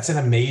 that's an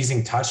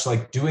amazing touch.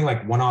 Like, doing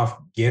like one-off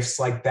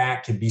gifts like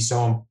that can be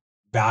so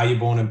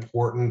valuable and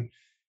important.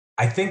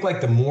 I think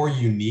like the more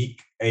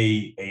unique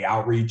a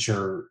outreach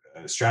or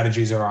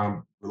strategies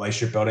around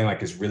relationship building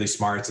like is really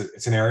smart.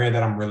 It's an area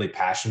that I'm really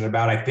passionate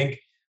about. I think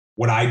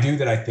what I do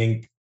that I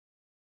think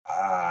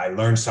I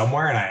learned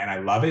somewhere and I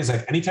love it is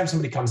like anytime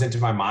somebody comes into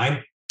my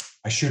mind,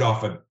 I shoot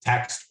off a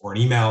text or an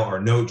email or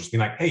a note, just being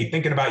like, hey,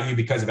 thinking about you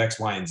because of X,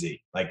 Y, and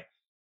Z. Like,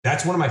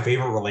 that's one of my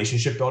favorite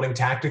relationship building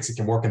tactics. It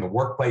can work in the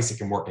workplace. It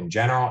can work in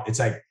general. It's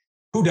like,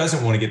 who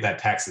doesn't want to get that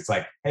text? It's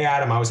like, hey,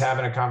 Adam, I was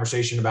having a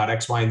conversation about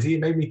X, Y, and Z.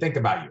 It made me think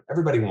about you.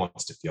 Everybody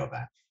wants to feel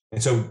that.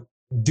 And so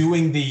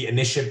doing the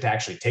initiative to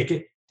actually take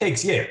it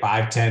takes,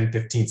 5, 10,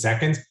 15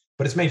 seconds,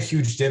 but it's made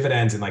huge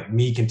dividends in like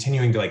me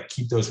continuing to like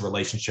keep those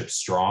relationships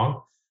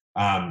strong.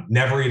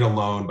 Never Eat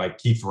Alone by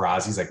Keith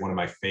Ferrazzi is like one of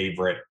my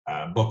favorite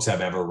books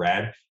I've ever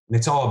read. And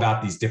it's all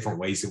about these different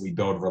ways that we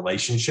build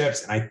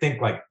relationships. And I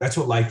think like that's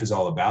what life is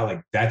all about.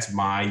 Like, that's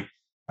my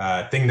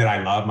thing that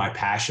I love. My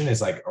passion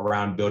is like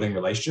around building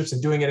relationships,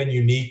 and doing it in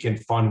unique and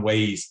fun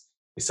ways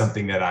is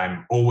something that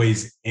I'm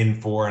always in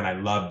for. And I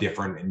love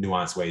different and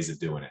nuanced ways of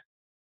doing it.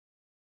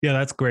 Yeah,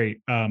 that's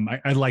great.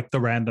 I like the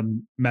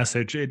random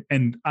message,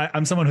 and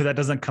I'm someone who that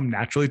doesn't come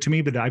naturally to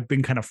me, but I've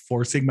been kind of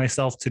forcing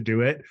myself to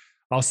do it.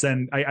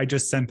 I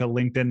just sent a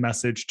LinkedIn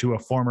message to a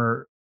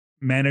former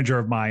manager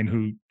of mine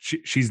who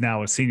she's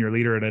now a senior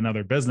leader at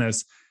another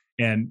business.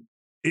 And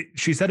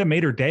she said it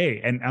made her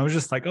day. And I was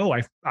just like, oh,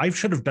 I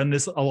should have done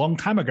this a long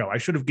time ago. I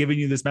should have given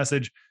you this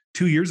message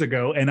 2 years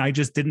ago. And I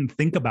just didn't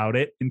think about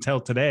it until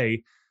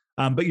today.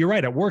 But you're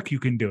right. At work, you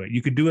can do it.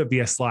 You could do it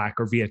via Slack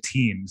or via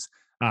Teams.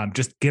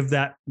 Just give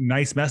that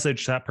nice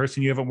message to that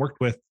person you haven't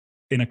worked with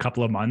in a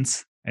couple of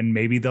months, and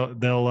maybe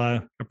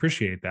they'll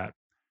appreciate that.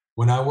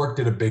 When I worked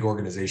at a big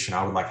organization,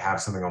 I would like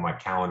have something on my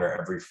calendar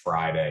every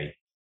Friday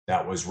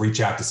that was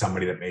reach out to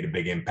somebody that made a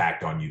big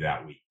impact on you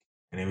that week.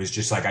 And it was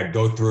just like, I'd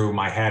go through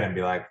my head and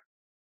be like,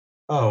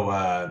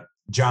 oh,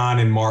 John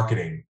in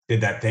marketing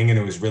did that thing and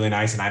it was really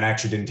nice. And I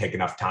actually didn't take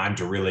enough time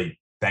to really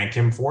thank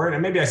him for it.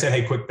 And maybe I said,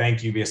 hey, quick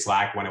thank you via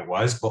Slack when it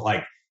was, but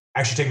like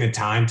actually taking the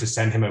time to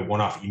send him a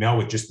one-off email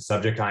with just the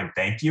subject line,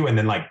 thank you. And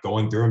then like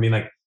going through and being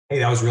like, hey,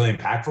 that was really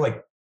impactful.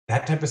 Like,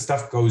 that type of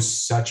stuff goes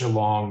such a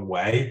long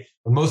way.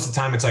 But most of the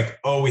time it's like,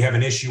 oh, we have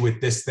an issue with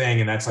this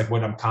thing. And that's like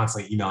what I'm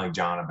constantly emailing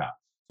John about.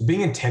 So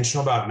being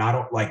intentional about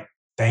not like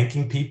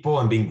thanking people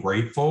and being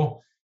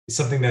grateful is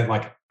something that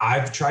like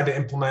I've tried to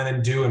implement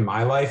and do in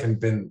my life and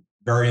been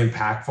very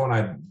impactful. And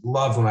I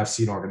love when I've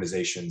seen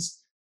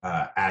organizations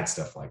add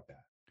stuff like that.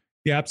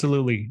 Yeah,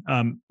 absolutely.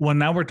 Well,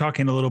 now we're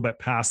talking a little bit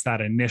past that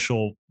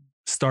initial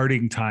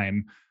starting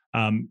time.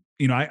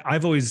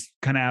 I've always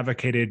kind of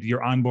advocated your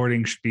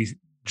onboarding should be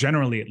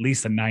generally at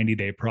least a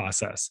 90-day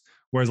process.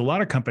 Whereas a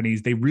lot of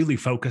companies, they really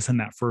focus on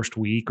that first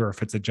week, or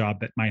if it's a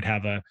job that might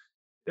have a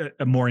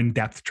more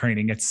in-depth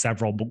training, it's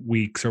several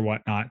weeks or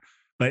whatnot.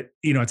 But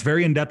it's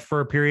very in-depth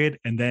for a period,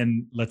 and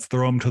then let's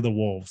throw them to the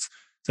wolves.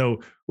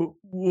 So,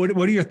 what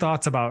are your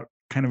thoughts about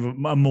kind of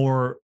a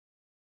more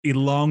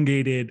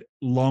elongated,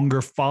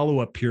 longer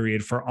follow-up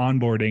period for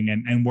onboarding,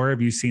 and where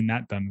have you seen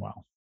that done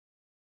well?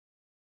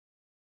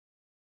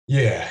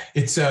 Yeah,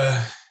 it's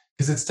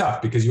because it's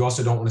tough because you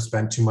also don't want to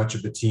spend too much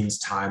of the team's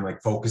time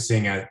like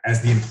focusing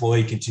as the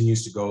employee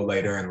continues to go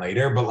later and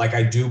later. But like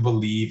I do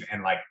believe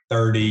in like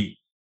 30,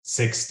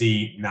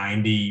 60,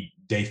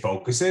 90-day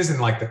focuses.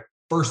 And like the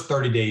first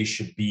 30 days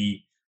should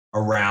be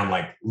around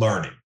like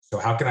learning. So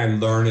how can I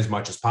learn as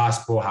much as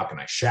possible? How can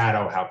I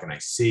shadow? How can I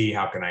see?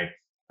 How can I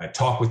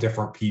talk with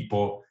different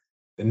people?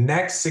 The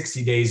next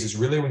 60 days is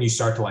really when you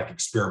start to like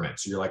experiment.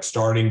 So you're like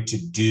starting to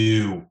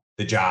do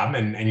the job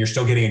and you're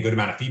still getting a good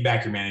amount of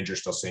feedback. Your manager's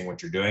still seeing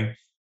what you're doing.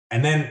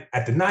 And then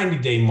at the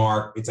 90-day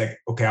mark, it's like,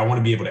 okay, I want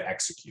to be able to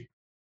execute.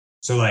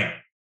 So like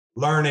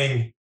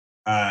learning,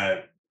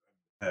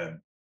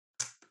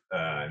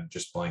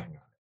 just blanking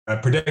on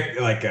it, predict,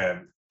 like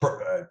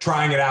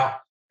trying it out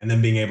and then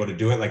being able to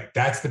do it. Like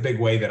that's the big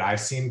way that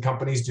I've seen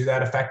companies do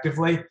that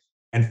effectively,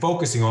 and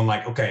focusing on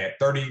like, okay, at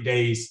 30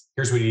 days,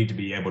 here's what you need to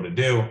be able to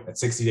do. At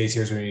 60 days,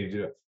 here's what you need to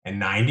do. And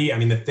 90, I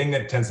mean, the thing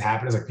that tends to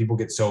happen is like people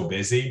get so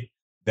busy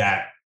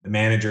that the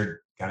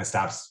manager kind of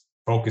stops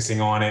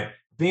focusing on it.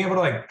 Being able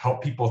to like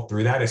help people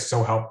through that is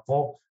so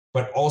helpful,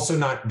 but also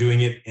not doing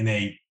it in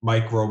a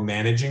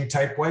micromanaging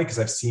type way. Cause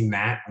I've seen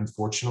that,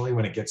 unfortunately,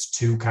 when it gets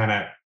too kind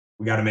of,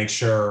 we got to make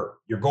sure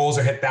your goals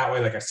are hit that way.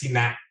 Like I've seen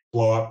that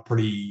blow up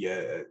pretty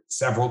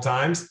several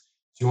times.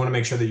 So you want to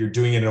make sure that you're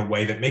doing it in a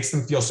way that makes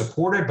them feel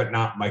supported, but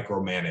not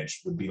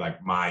micromanaged would be like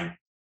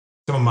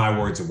some of my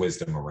words of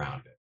wisdom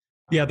around it.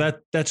 Yeah,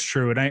 that's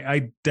true. And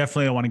I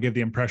definitely don't want to give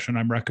the impression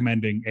I'm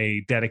recommending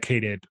a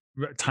dedicated,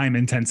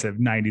 time-intensive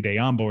 90-day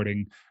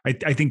onboarding.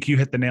 I think you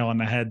hit the nail on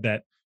the head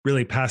that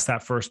really past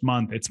that first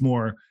month, it's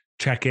more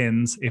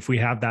check-ins. If we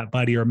have that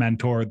buddy or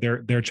mentor,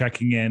 they're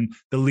checking in,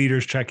 the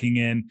leader's checking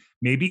in.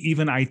 Maybe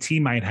even IT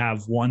might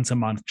have once a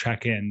month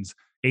check-ins.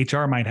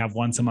 HR might have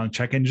once a month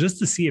check-in just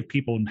to see if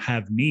people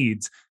have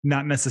needs,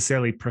 not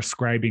necessarily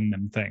prescribing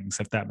them things,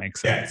 if that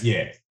makes sense.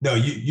 Yeah. No,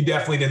 you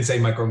definitely didn't say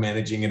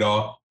micromanaging at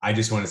all. I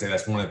just want to say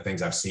that's one of the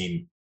things I've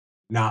seen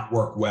not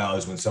work well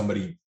is when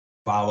somebody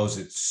follows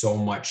it so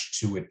much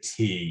to a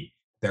T,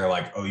 they're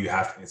like, oh, you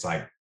have to, it's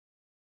like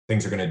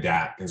things are going to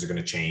adapt, things are going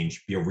to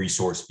change, be a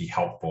resource, be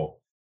helpful.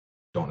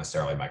 Don't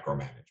necessarily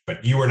micromanage.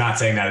 But you were not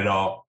saying that at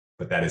all,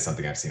 but that is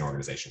something I've seen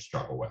organizations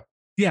struggle with.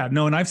 Yeah,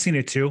 no, and I've seen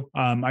it too.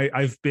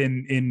 I've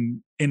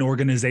been in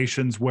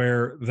organizations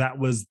where that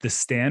was the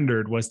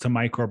standard, was to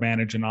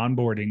micromanage an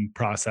onboarding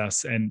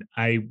process, and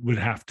I would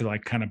have to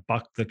like kind of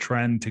buck the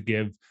trend to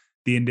give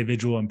the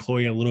individual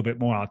employee a little bit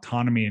more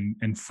autonomy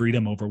and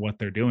freedom over what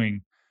they're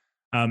doing.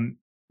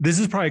 This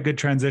is probably a good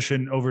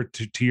transition over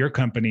to your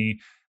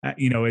company.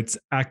 It's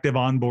active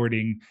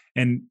onboarding,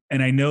 and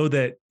I know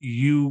that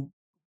you.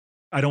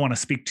 I don't want to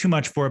speak too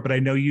much for it, but I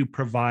know you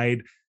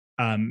provide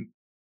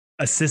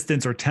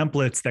assistance or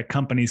templates that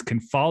companies can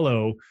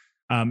follow.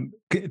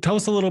 Tell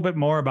us a little bit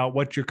more about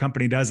what your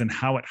company does and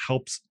how it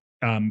helps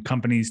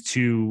companies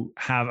to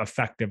have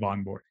effective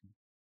onboarding.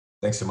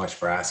 Thanks so much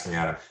for asking,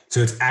 Adam. So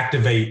it's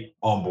Activate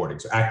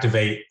Onboarding. So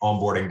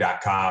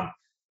activateonboarding.com.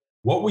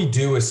 What we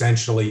do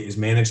essentially is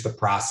manage the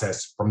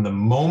process from the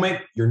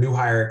moment your new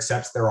hire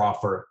accepts their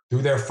offer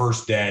through their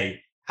first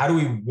day. How do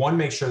we, one,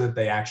 make sure that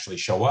they actually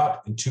show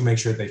up, and two, make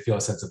sure that they feel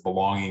a sense of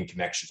belonging and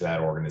connection to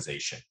that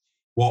organization,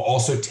 while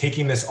also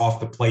taking this off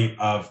the plate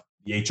of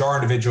the HR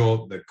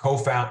individual, the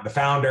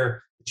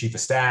founder, the chief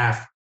of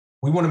staff.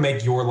 We want to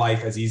make your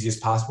life as easy as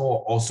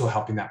possible, also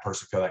helping that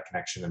person feel that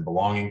connection and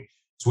belonging.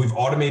 So we've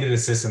automated a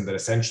system that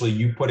essentially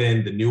you put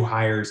in the new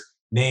hire's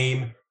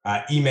name,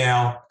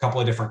 email, a couple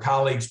of different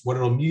colleagues. What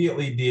it'll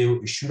immediately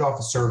do is shoot off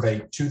a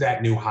survey to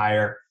that new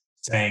hire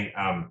saying,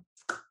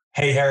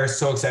 hey, Harris,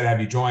 so excited to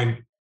have you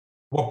join.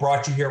 What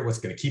brought you here? What's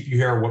going to keep you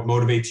here? What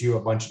motivates you?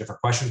 A bunch of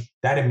different questions.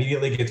 That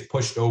immediately gets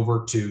pushed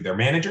over to their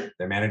manager.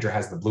 Their manager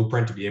has the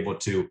blueprint to be able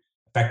to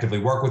effectively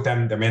work with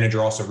them. Their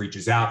manager also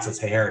reaches out, says,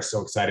 hey, Harris,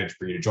 so excited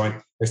for you to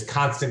join. There's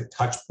constant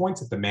touch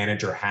points that the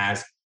manager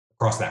has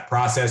across that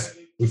process.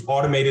 We've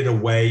automated a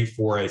way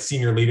for a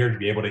senior leader to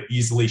be able to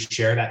easily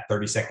share that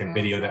 30-second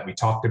video that we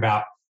talked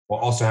about,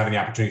 while also having the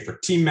opportunity for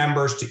team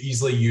members to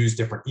easily use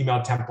different email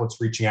templates,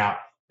 reaching out.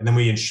 And then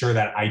we ensure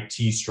that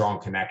IT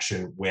strong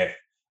connection with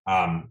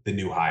the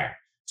new hire.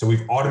 So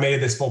we've automated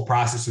this full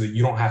process so that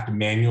you don't have to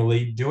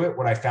manually do it.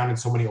 What I found in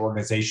so many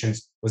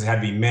organizations was it had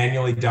to be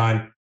manually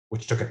done,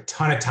 which took a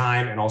ton of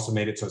time and also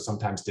made it so it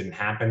sometimes didn't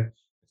happen.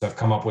 So I've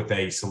come up with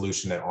a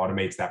solution that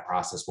automates that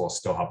process while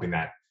still helping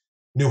that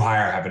new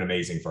hire have an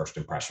amazing first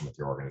impression with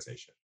your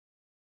organization.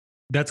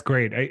 That's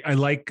great. I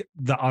like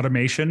the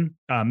automation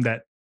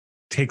that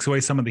takes away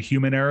some of the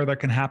human error that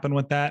can happen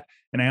with that.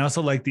 And I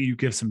also like that you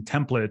give some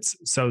templates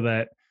so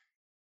that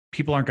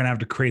people aren't going to have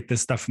to create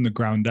this stuff from the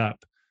ground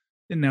up.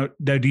 And now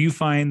do you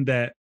find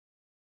that,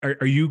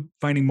 are you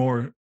finding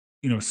more,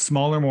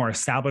 smaller, more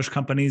established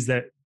companies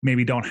that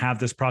maybe don't have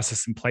this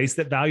process in place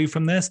that value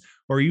from this?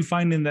 Or are you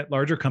finding that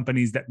larger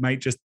companies that might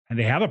just, and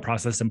they have a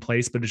process in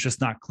place, but it's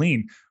just not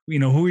clean?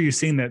 Who are you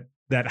seeing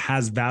that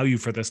has value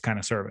for this kind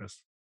of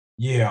service?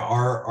 Yeah,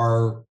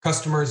 our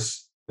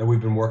customers that we've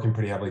been working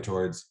pretty heavily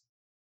towards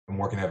and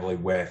working heavily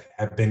with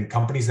have been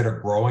companies that are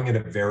growing at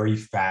a very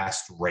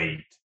fast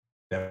rate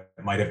that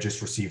might have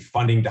just received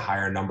funding to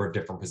hire a number of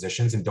different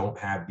positions and don't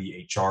have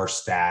the HR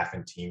staff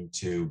and team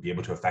to be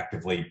able to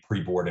effectively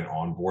pre-board and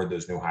onboard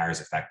those new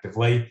hires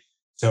effectively.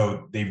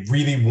 So they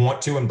really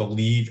want to and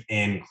believe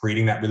in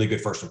creating that really good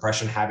first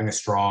impression, having a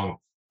strong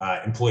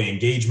employee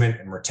engagement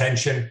and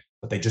retention,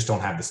 but they just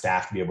don't have the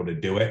staff to be able to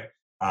do it,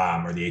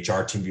 or the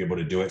HR team to be able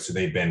to do it. So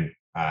they've been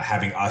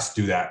having us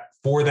do that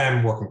for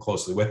them, working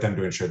closely with them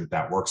to ensure that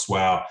that works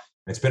well.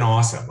 And it's been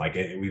awesome.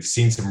 We've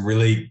seen some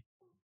really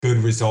good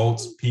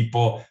results.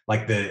 People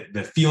like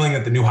the feeling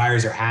that the new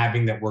hires are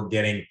having that we're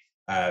getting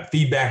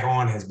feedback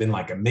on has been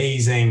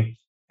amazing.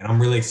 And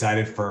I'm really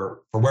excited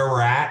for where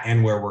we're at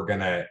and where we're going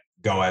to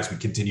go as we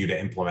continue to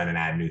implement and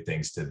add new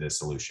things to this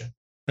solution.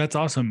 That's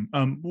awesome.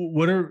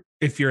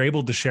 If you're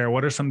able to share,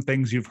 what are some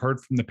things you've heard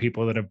from the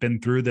people that have been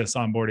through this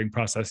onboarding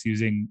process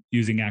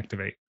using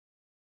Activate?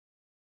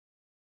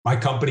 My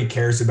company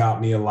cares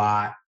about me a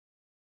lot.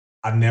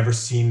 I've never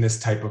seen this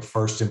type of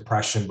first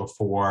impression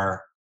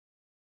before.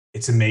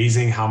 It's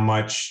amazing how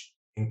much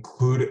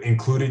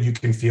included you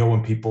can feel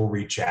when people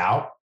reach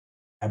out.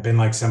 Have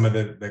been some of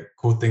the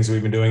cool things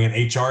we've been doing,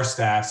 and HR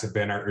staffs have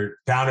been, or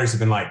founders have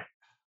been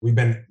we've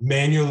been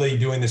manually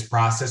doing this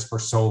process for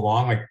so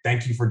long.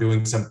 Thank you for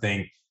doing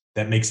something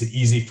that makes it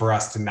easy for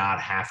us to not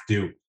have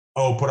to,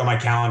 put on my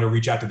calendar,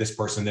 reach out to this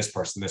person, this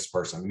person, this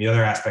person. And the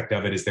other aspect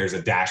of it is there's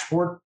a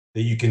dashboard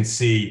that you can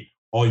see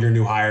all your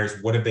new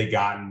hires. What have they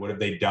gotten? What have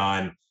they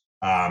done?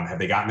 Have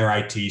they gotten their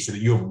IT, so that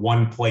you have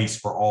one place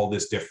for all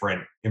this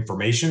different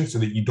information so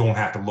that you don't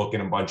have to look in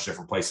a bunch of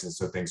different places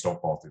so things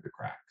don't fall through the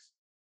cracks.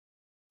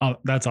 Oh,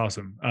 that's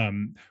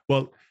awesome.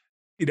 Well,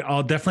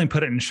 I'll definitely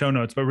put it in show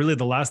notes, but really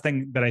the last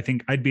thing that I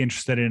think I'd be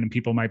interested in and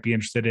people might be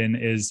interested in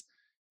is,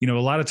 a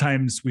lot of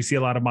times we see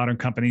a lot of modern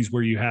companies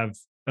where you have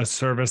a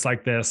service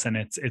like this and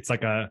it's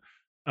like a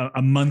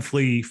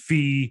monthly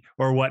fee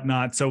or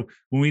whatnot. So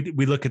when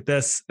we look at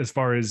this as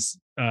far as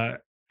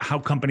how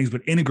companies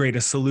would integrate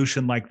a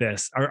solution like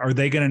this, are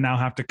they going to now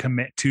have to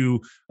commit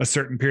to a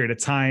certain period of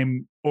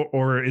time,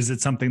 or is it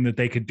something that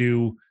they could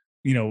do,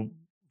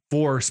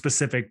 for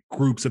specific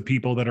groups of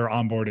people that are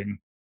onboarding?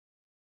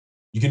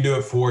 You can do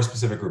it for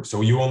specific groups.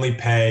 So you only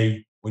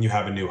pay when you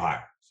have a new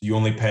hire. So you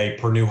only pay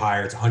per new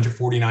hire. It's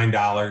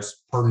 $149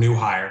 per new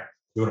hire.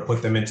 You want to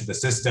put them into the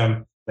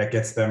system that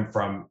gets them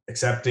from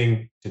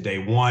accepting to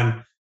day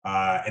one.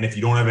 And if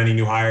you don't have any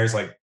new hires,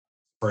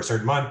 for a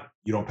certain month,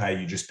 you don't pay.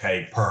 You just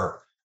pay per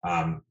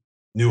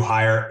new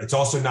hire. It's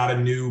also not a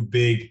new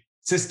big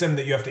system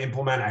that you have to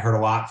implement. I heard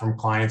a lot from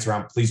clients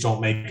around, please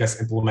don't make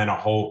us implement a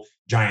whole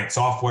giant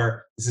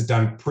software. This is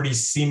done pretty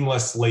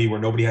seamlessly where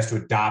nobody has to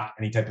adopt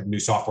any type of new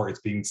software.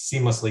 It's being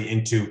seamlessly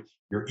into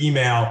your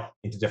email,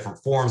 into different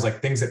forms,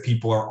 things that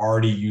people are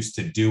already used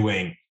to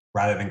doing,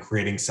 rather than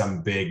creating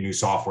some big new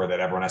software that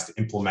everyone has to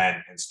implement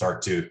and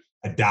start to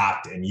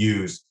adopt and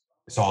use.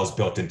 It's all is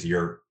built into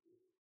your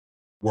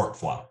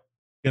workflow.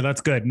 Yeah,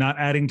 that's good. Not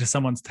adding to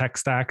someone's tech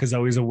stack is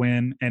always a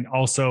win. And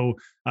also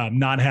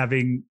not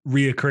having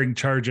reoccurring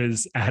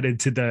charges added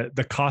to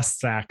the cost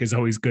stack is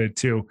always good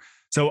too.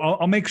 So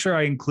I'll make sure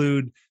I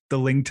include the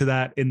link to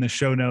that in the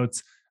show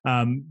notes.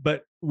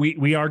 But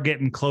we are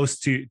getting close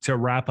to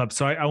wrap up.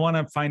 So I want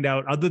to find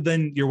out, other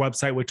than your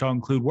website, which I'll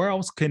include, where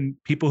else can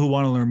people who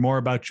want to learn more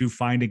about you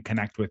find and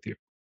connect with you?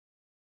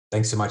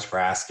 Thanks so much for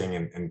asking,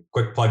 and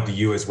quick plug to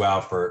you as well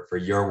for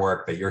your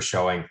work that you're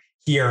showing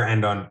here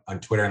and on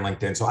Twitter and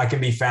LinkedIn. So I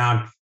can be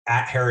found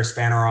at Harris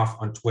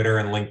Fanaroff on Twitter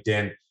and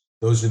LinkedIn.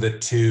 Those are the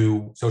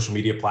two social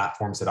media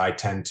platforms that I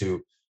tend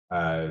to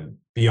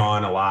be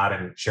on a lot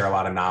and share a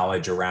lot of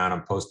knowledge around.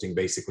 I'm posting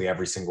basically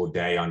every single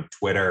day on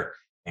Twitter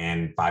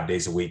and 5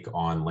 days a week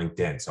on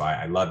LinkedIn. So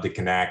I love to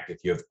connect. If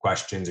you have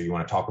questions or you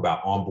want to talk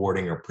about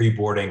onboarding or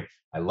pre-boarding,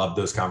 I love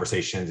those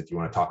conversations. If you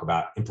want to talk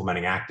about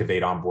implementing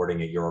Activate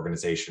onboarding at your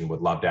organization,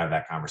 would love to have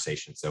that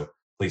conversation. So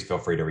please feel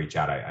free to reach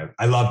out.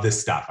 I love this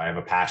stuff. I have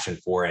a passion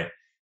for it.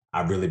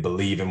 I really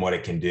believe in what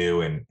it can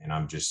do. And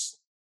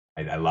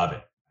I love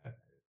it.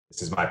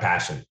 This is my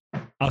passion.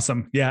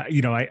 Awesome. Yeah.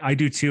 I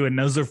do too. And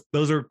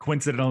those are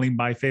coincidentally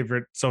my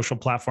favorite social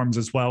platforms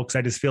as well, because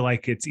I just feel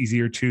like it's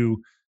easier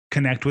to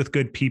connect with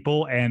good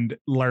people and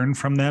learn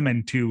from them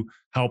and to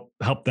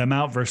help them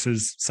out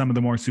versus some of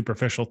the more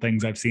superficial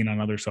things I've seen on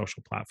other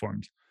social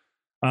platforms.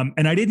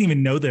 And I didn't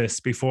even know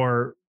this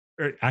before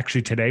or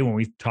actually today when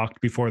we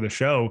talked before the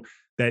show,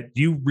 that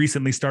you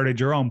recently started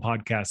your own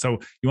podcast. So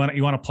you want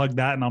to plug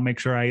that, and I'll make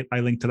sure I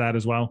link to that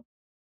as well.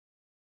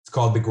 It's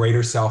called the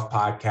Greater Self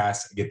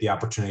Podcast. I get the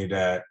opportunity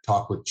to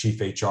talk with chief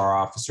HR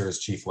officers,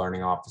 chief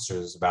learning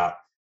officers about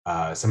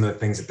some of the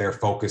things that they're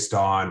focused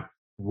on.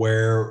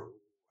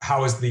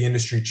 How has the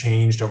industry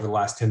changed over the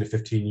last 10 to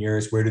 15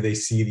 years? Where do they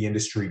see the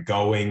industry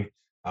going?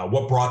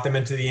 What brought them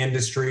into the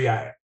industry?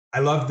 I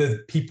love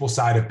the people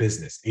side of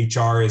business.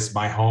 HR is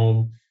my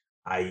home.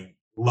 I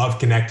love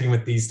connecting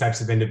with these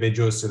types of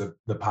individuals. So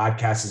the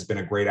podcast has been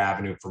a great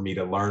avenue for me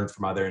to learn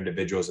from other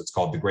individuals. It's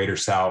called The Greater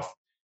Self.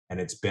 And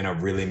it's been a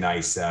really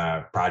nice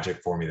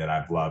project for me that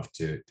I've loved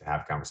to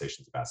have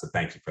conversations about. So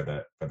thank you for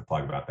the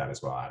plug about that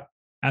as well, Adam.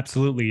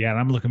 Absolutely. Yeah. And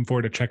I'm looking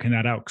forward to checking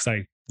that out because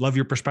I love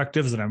your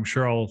perspectives, and I'm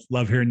sure I'll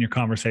love hearing your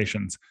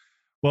conversations.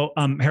 Well,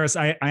 Harris,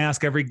 I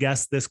ask every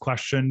guest this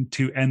question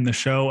to end the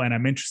show, and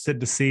I'm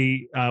interested to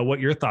see what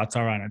your thoughts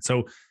are on it.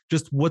 So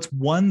just what's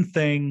one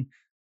thing,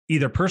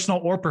 either personal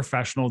or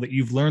professional, that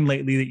you've learned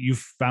lately that you've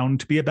found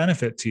to be a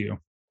benefit to you?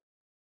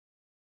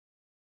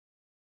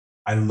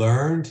 I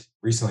learned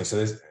recently, so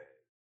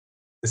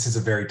this is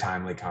a very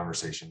timely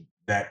conversation,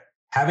 that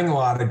having a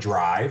lot of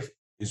drive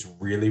is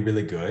really,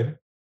 really good.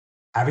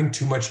 Having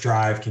too much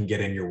drive can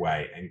get in your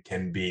way and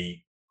can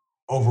be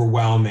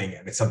overwhelming.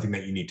 And it's something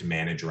that you need to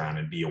manage around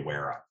and be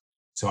aware of.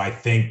 So I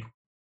think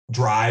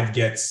drive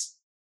gets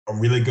a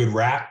really good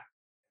rap.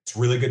 It's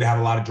really good to have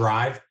a lot of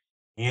drive.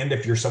 And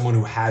if you're someone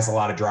who has a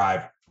lot of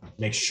drive,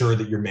 make sure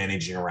that you're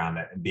managing around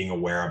that and being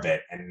aware of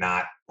it and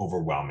not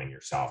overwhelming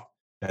yourself.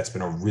 That's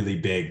been a really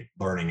big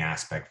learning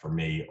aspect for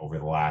me over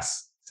the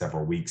last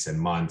several weeks and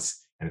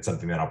months. And it's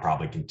something that I'll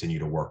probably continue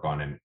to work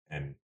on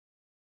and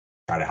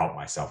try to help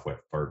myself with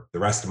for the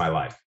rest of my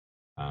life.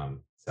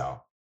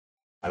 So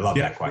I love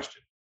that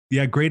question.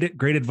 Yeah, great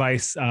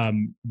advice.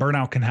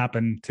 Burnout can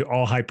happen to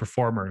all high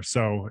performers.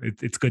 So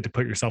it's good to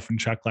put yourself in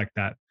check like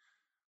that.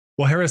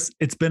 Well, Harris,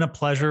 it's been a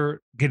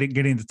pleasure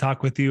getting to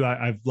talk with you.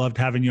 I've loved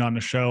having you on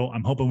the show.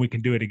 I'm hoping we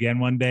can do it again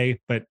one day,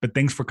 but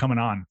thanks for coming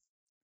on.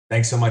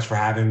 Thanks so much for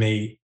having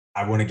me.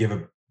 I want to give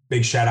a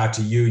big shout out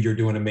to you. You're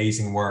doing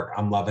amazing work.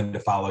 I'm loving to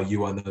follow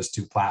you on those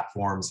two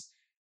platforms.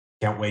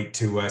 Can't wait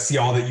to see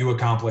all that you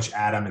accomplish,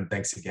 Adam. And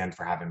thanks again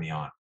for having me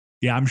on.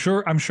 Yeah, I'm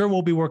sure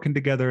we'll be working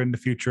together in the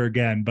future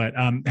again. But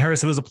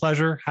Harris, it was a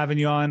pleasure having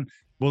you on.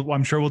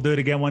 I'm sure we'll do it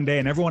again one day.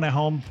 And everyone at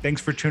home,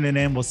 thanks for tuning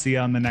in. We'll see you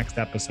on the next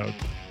episode.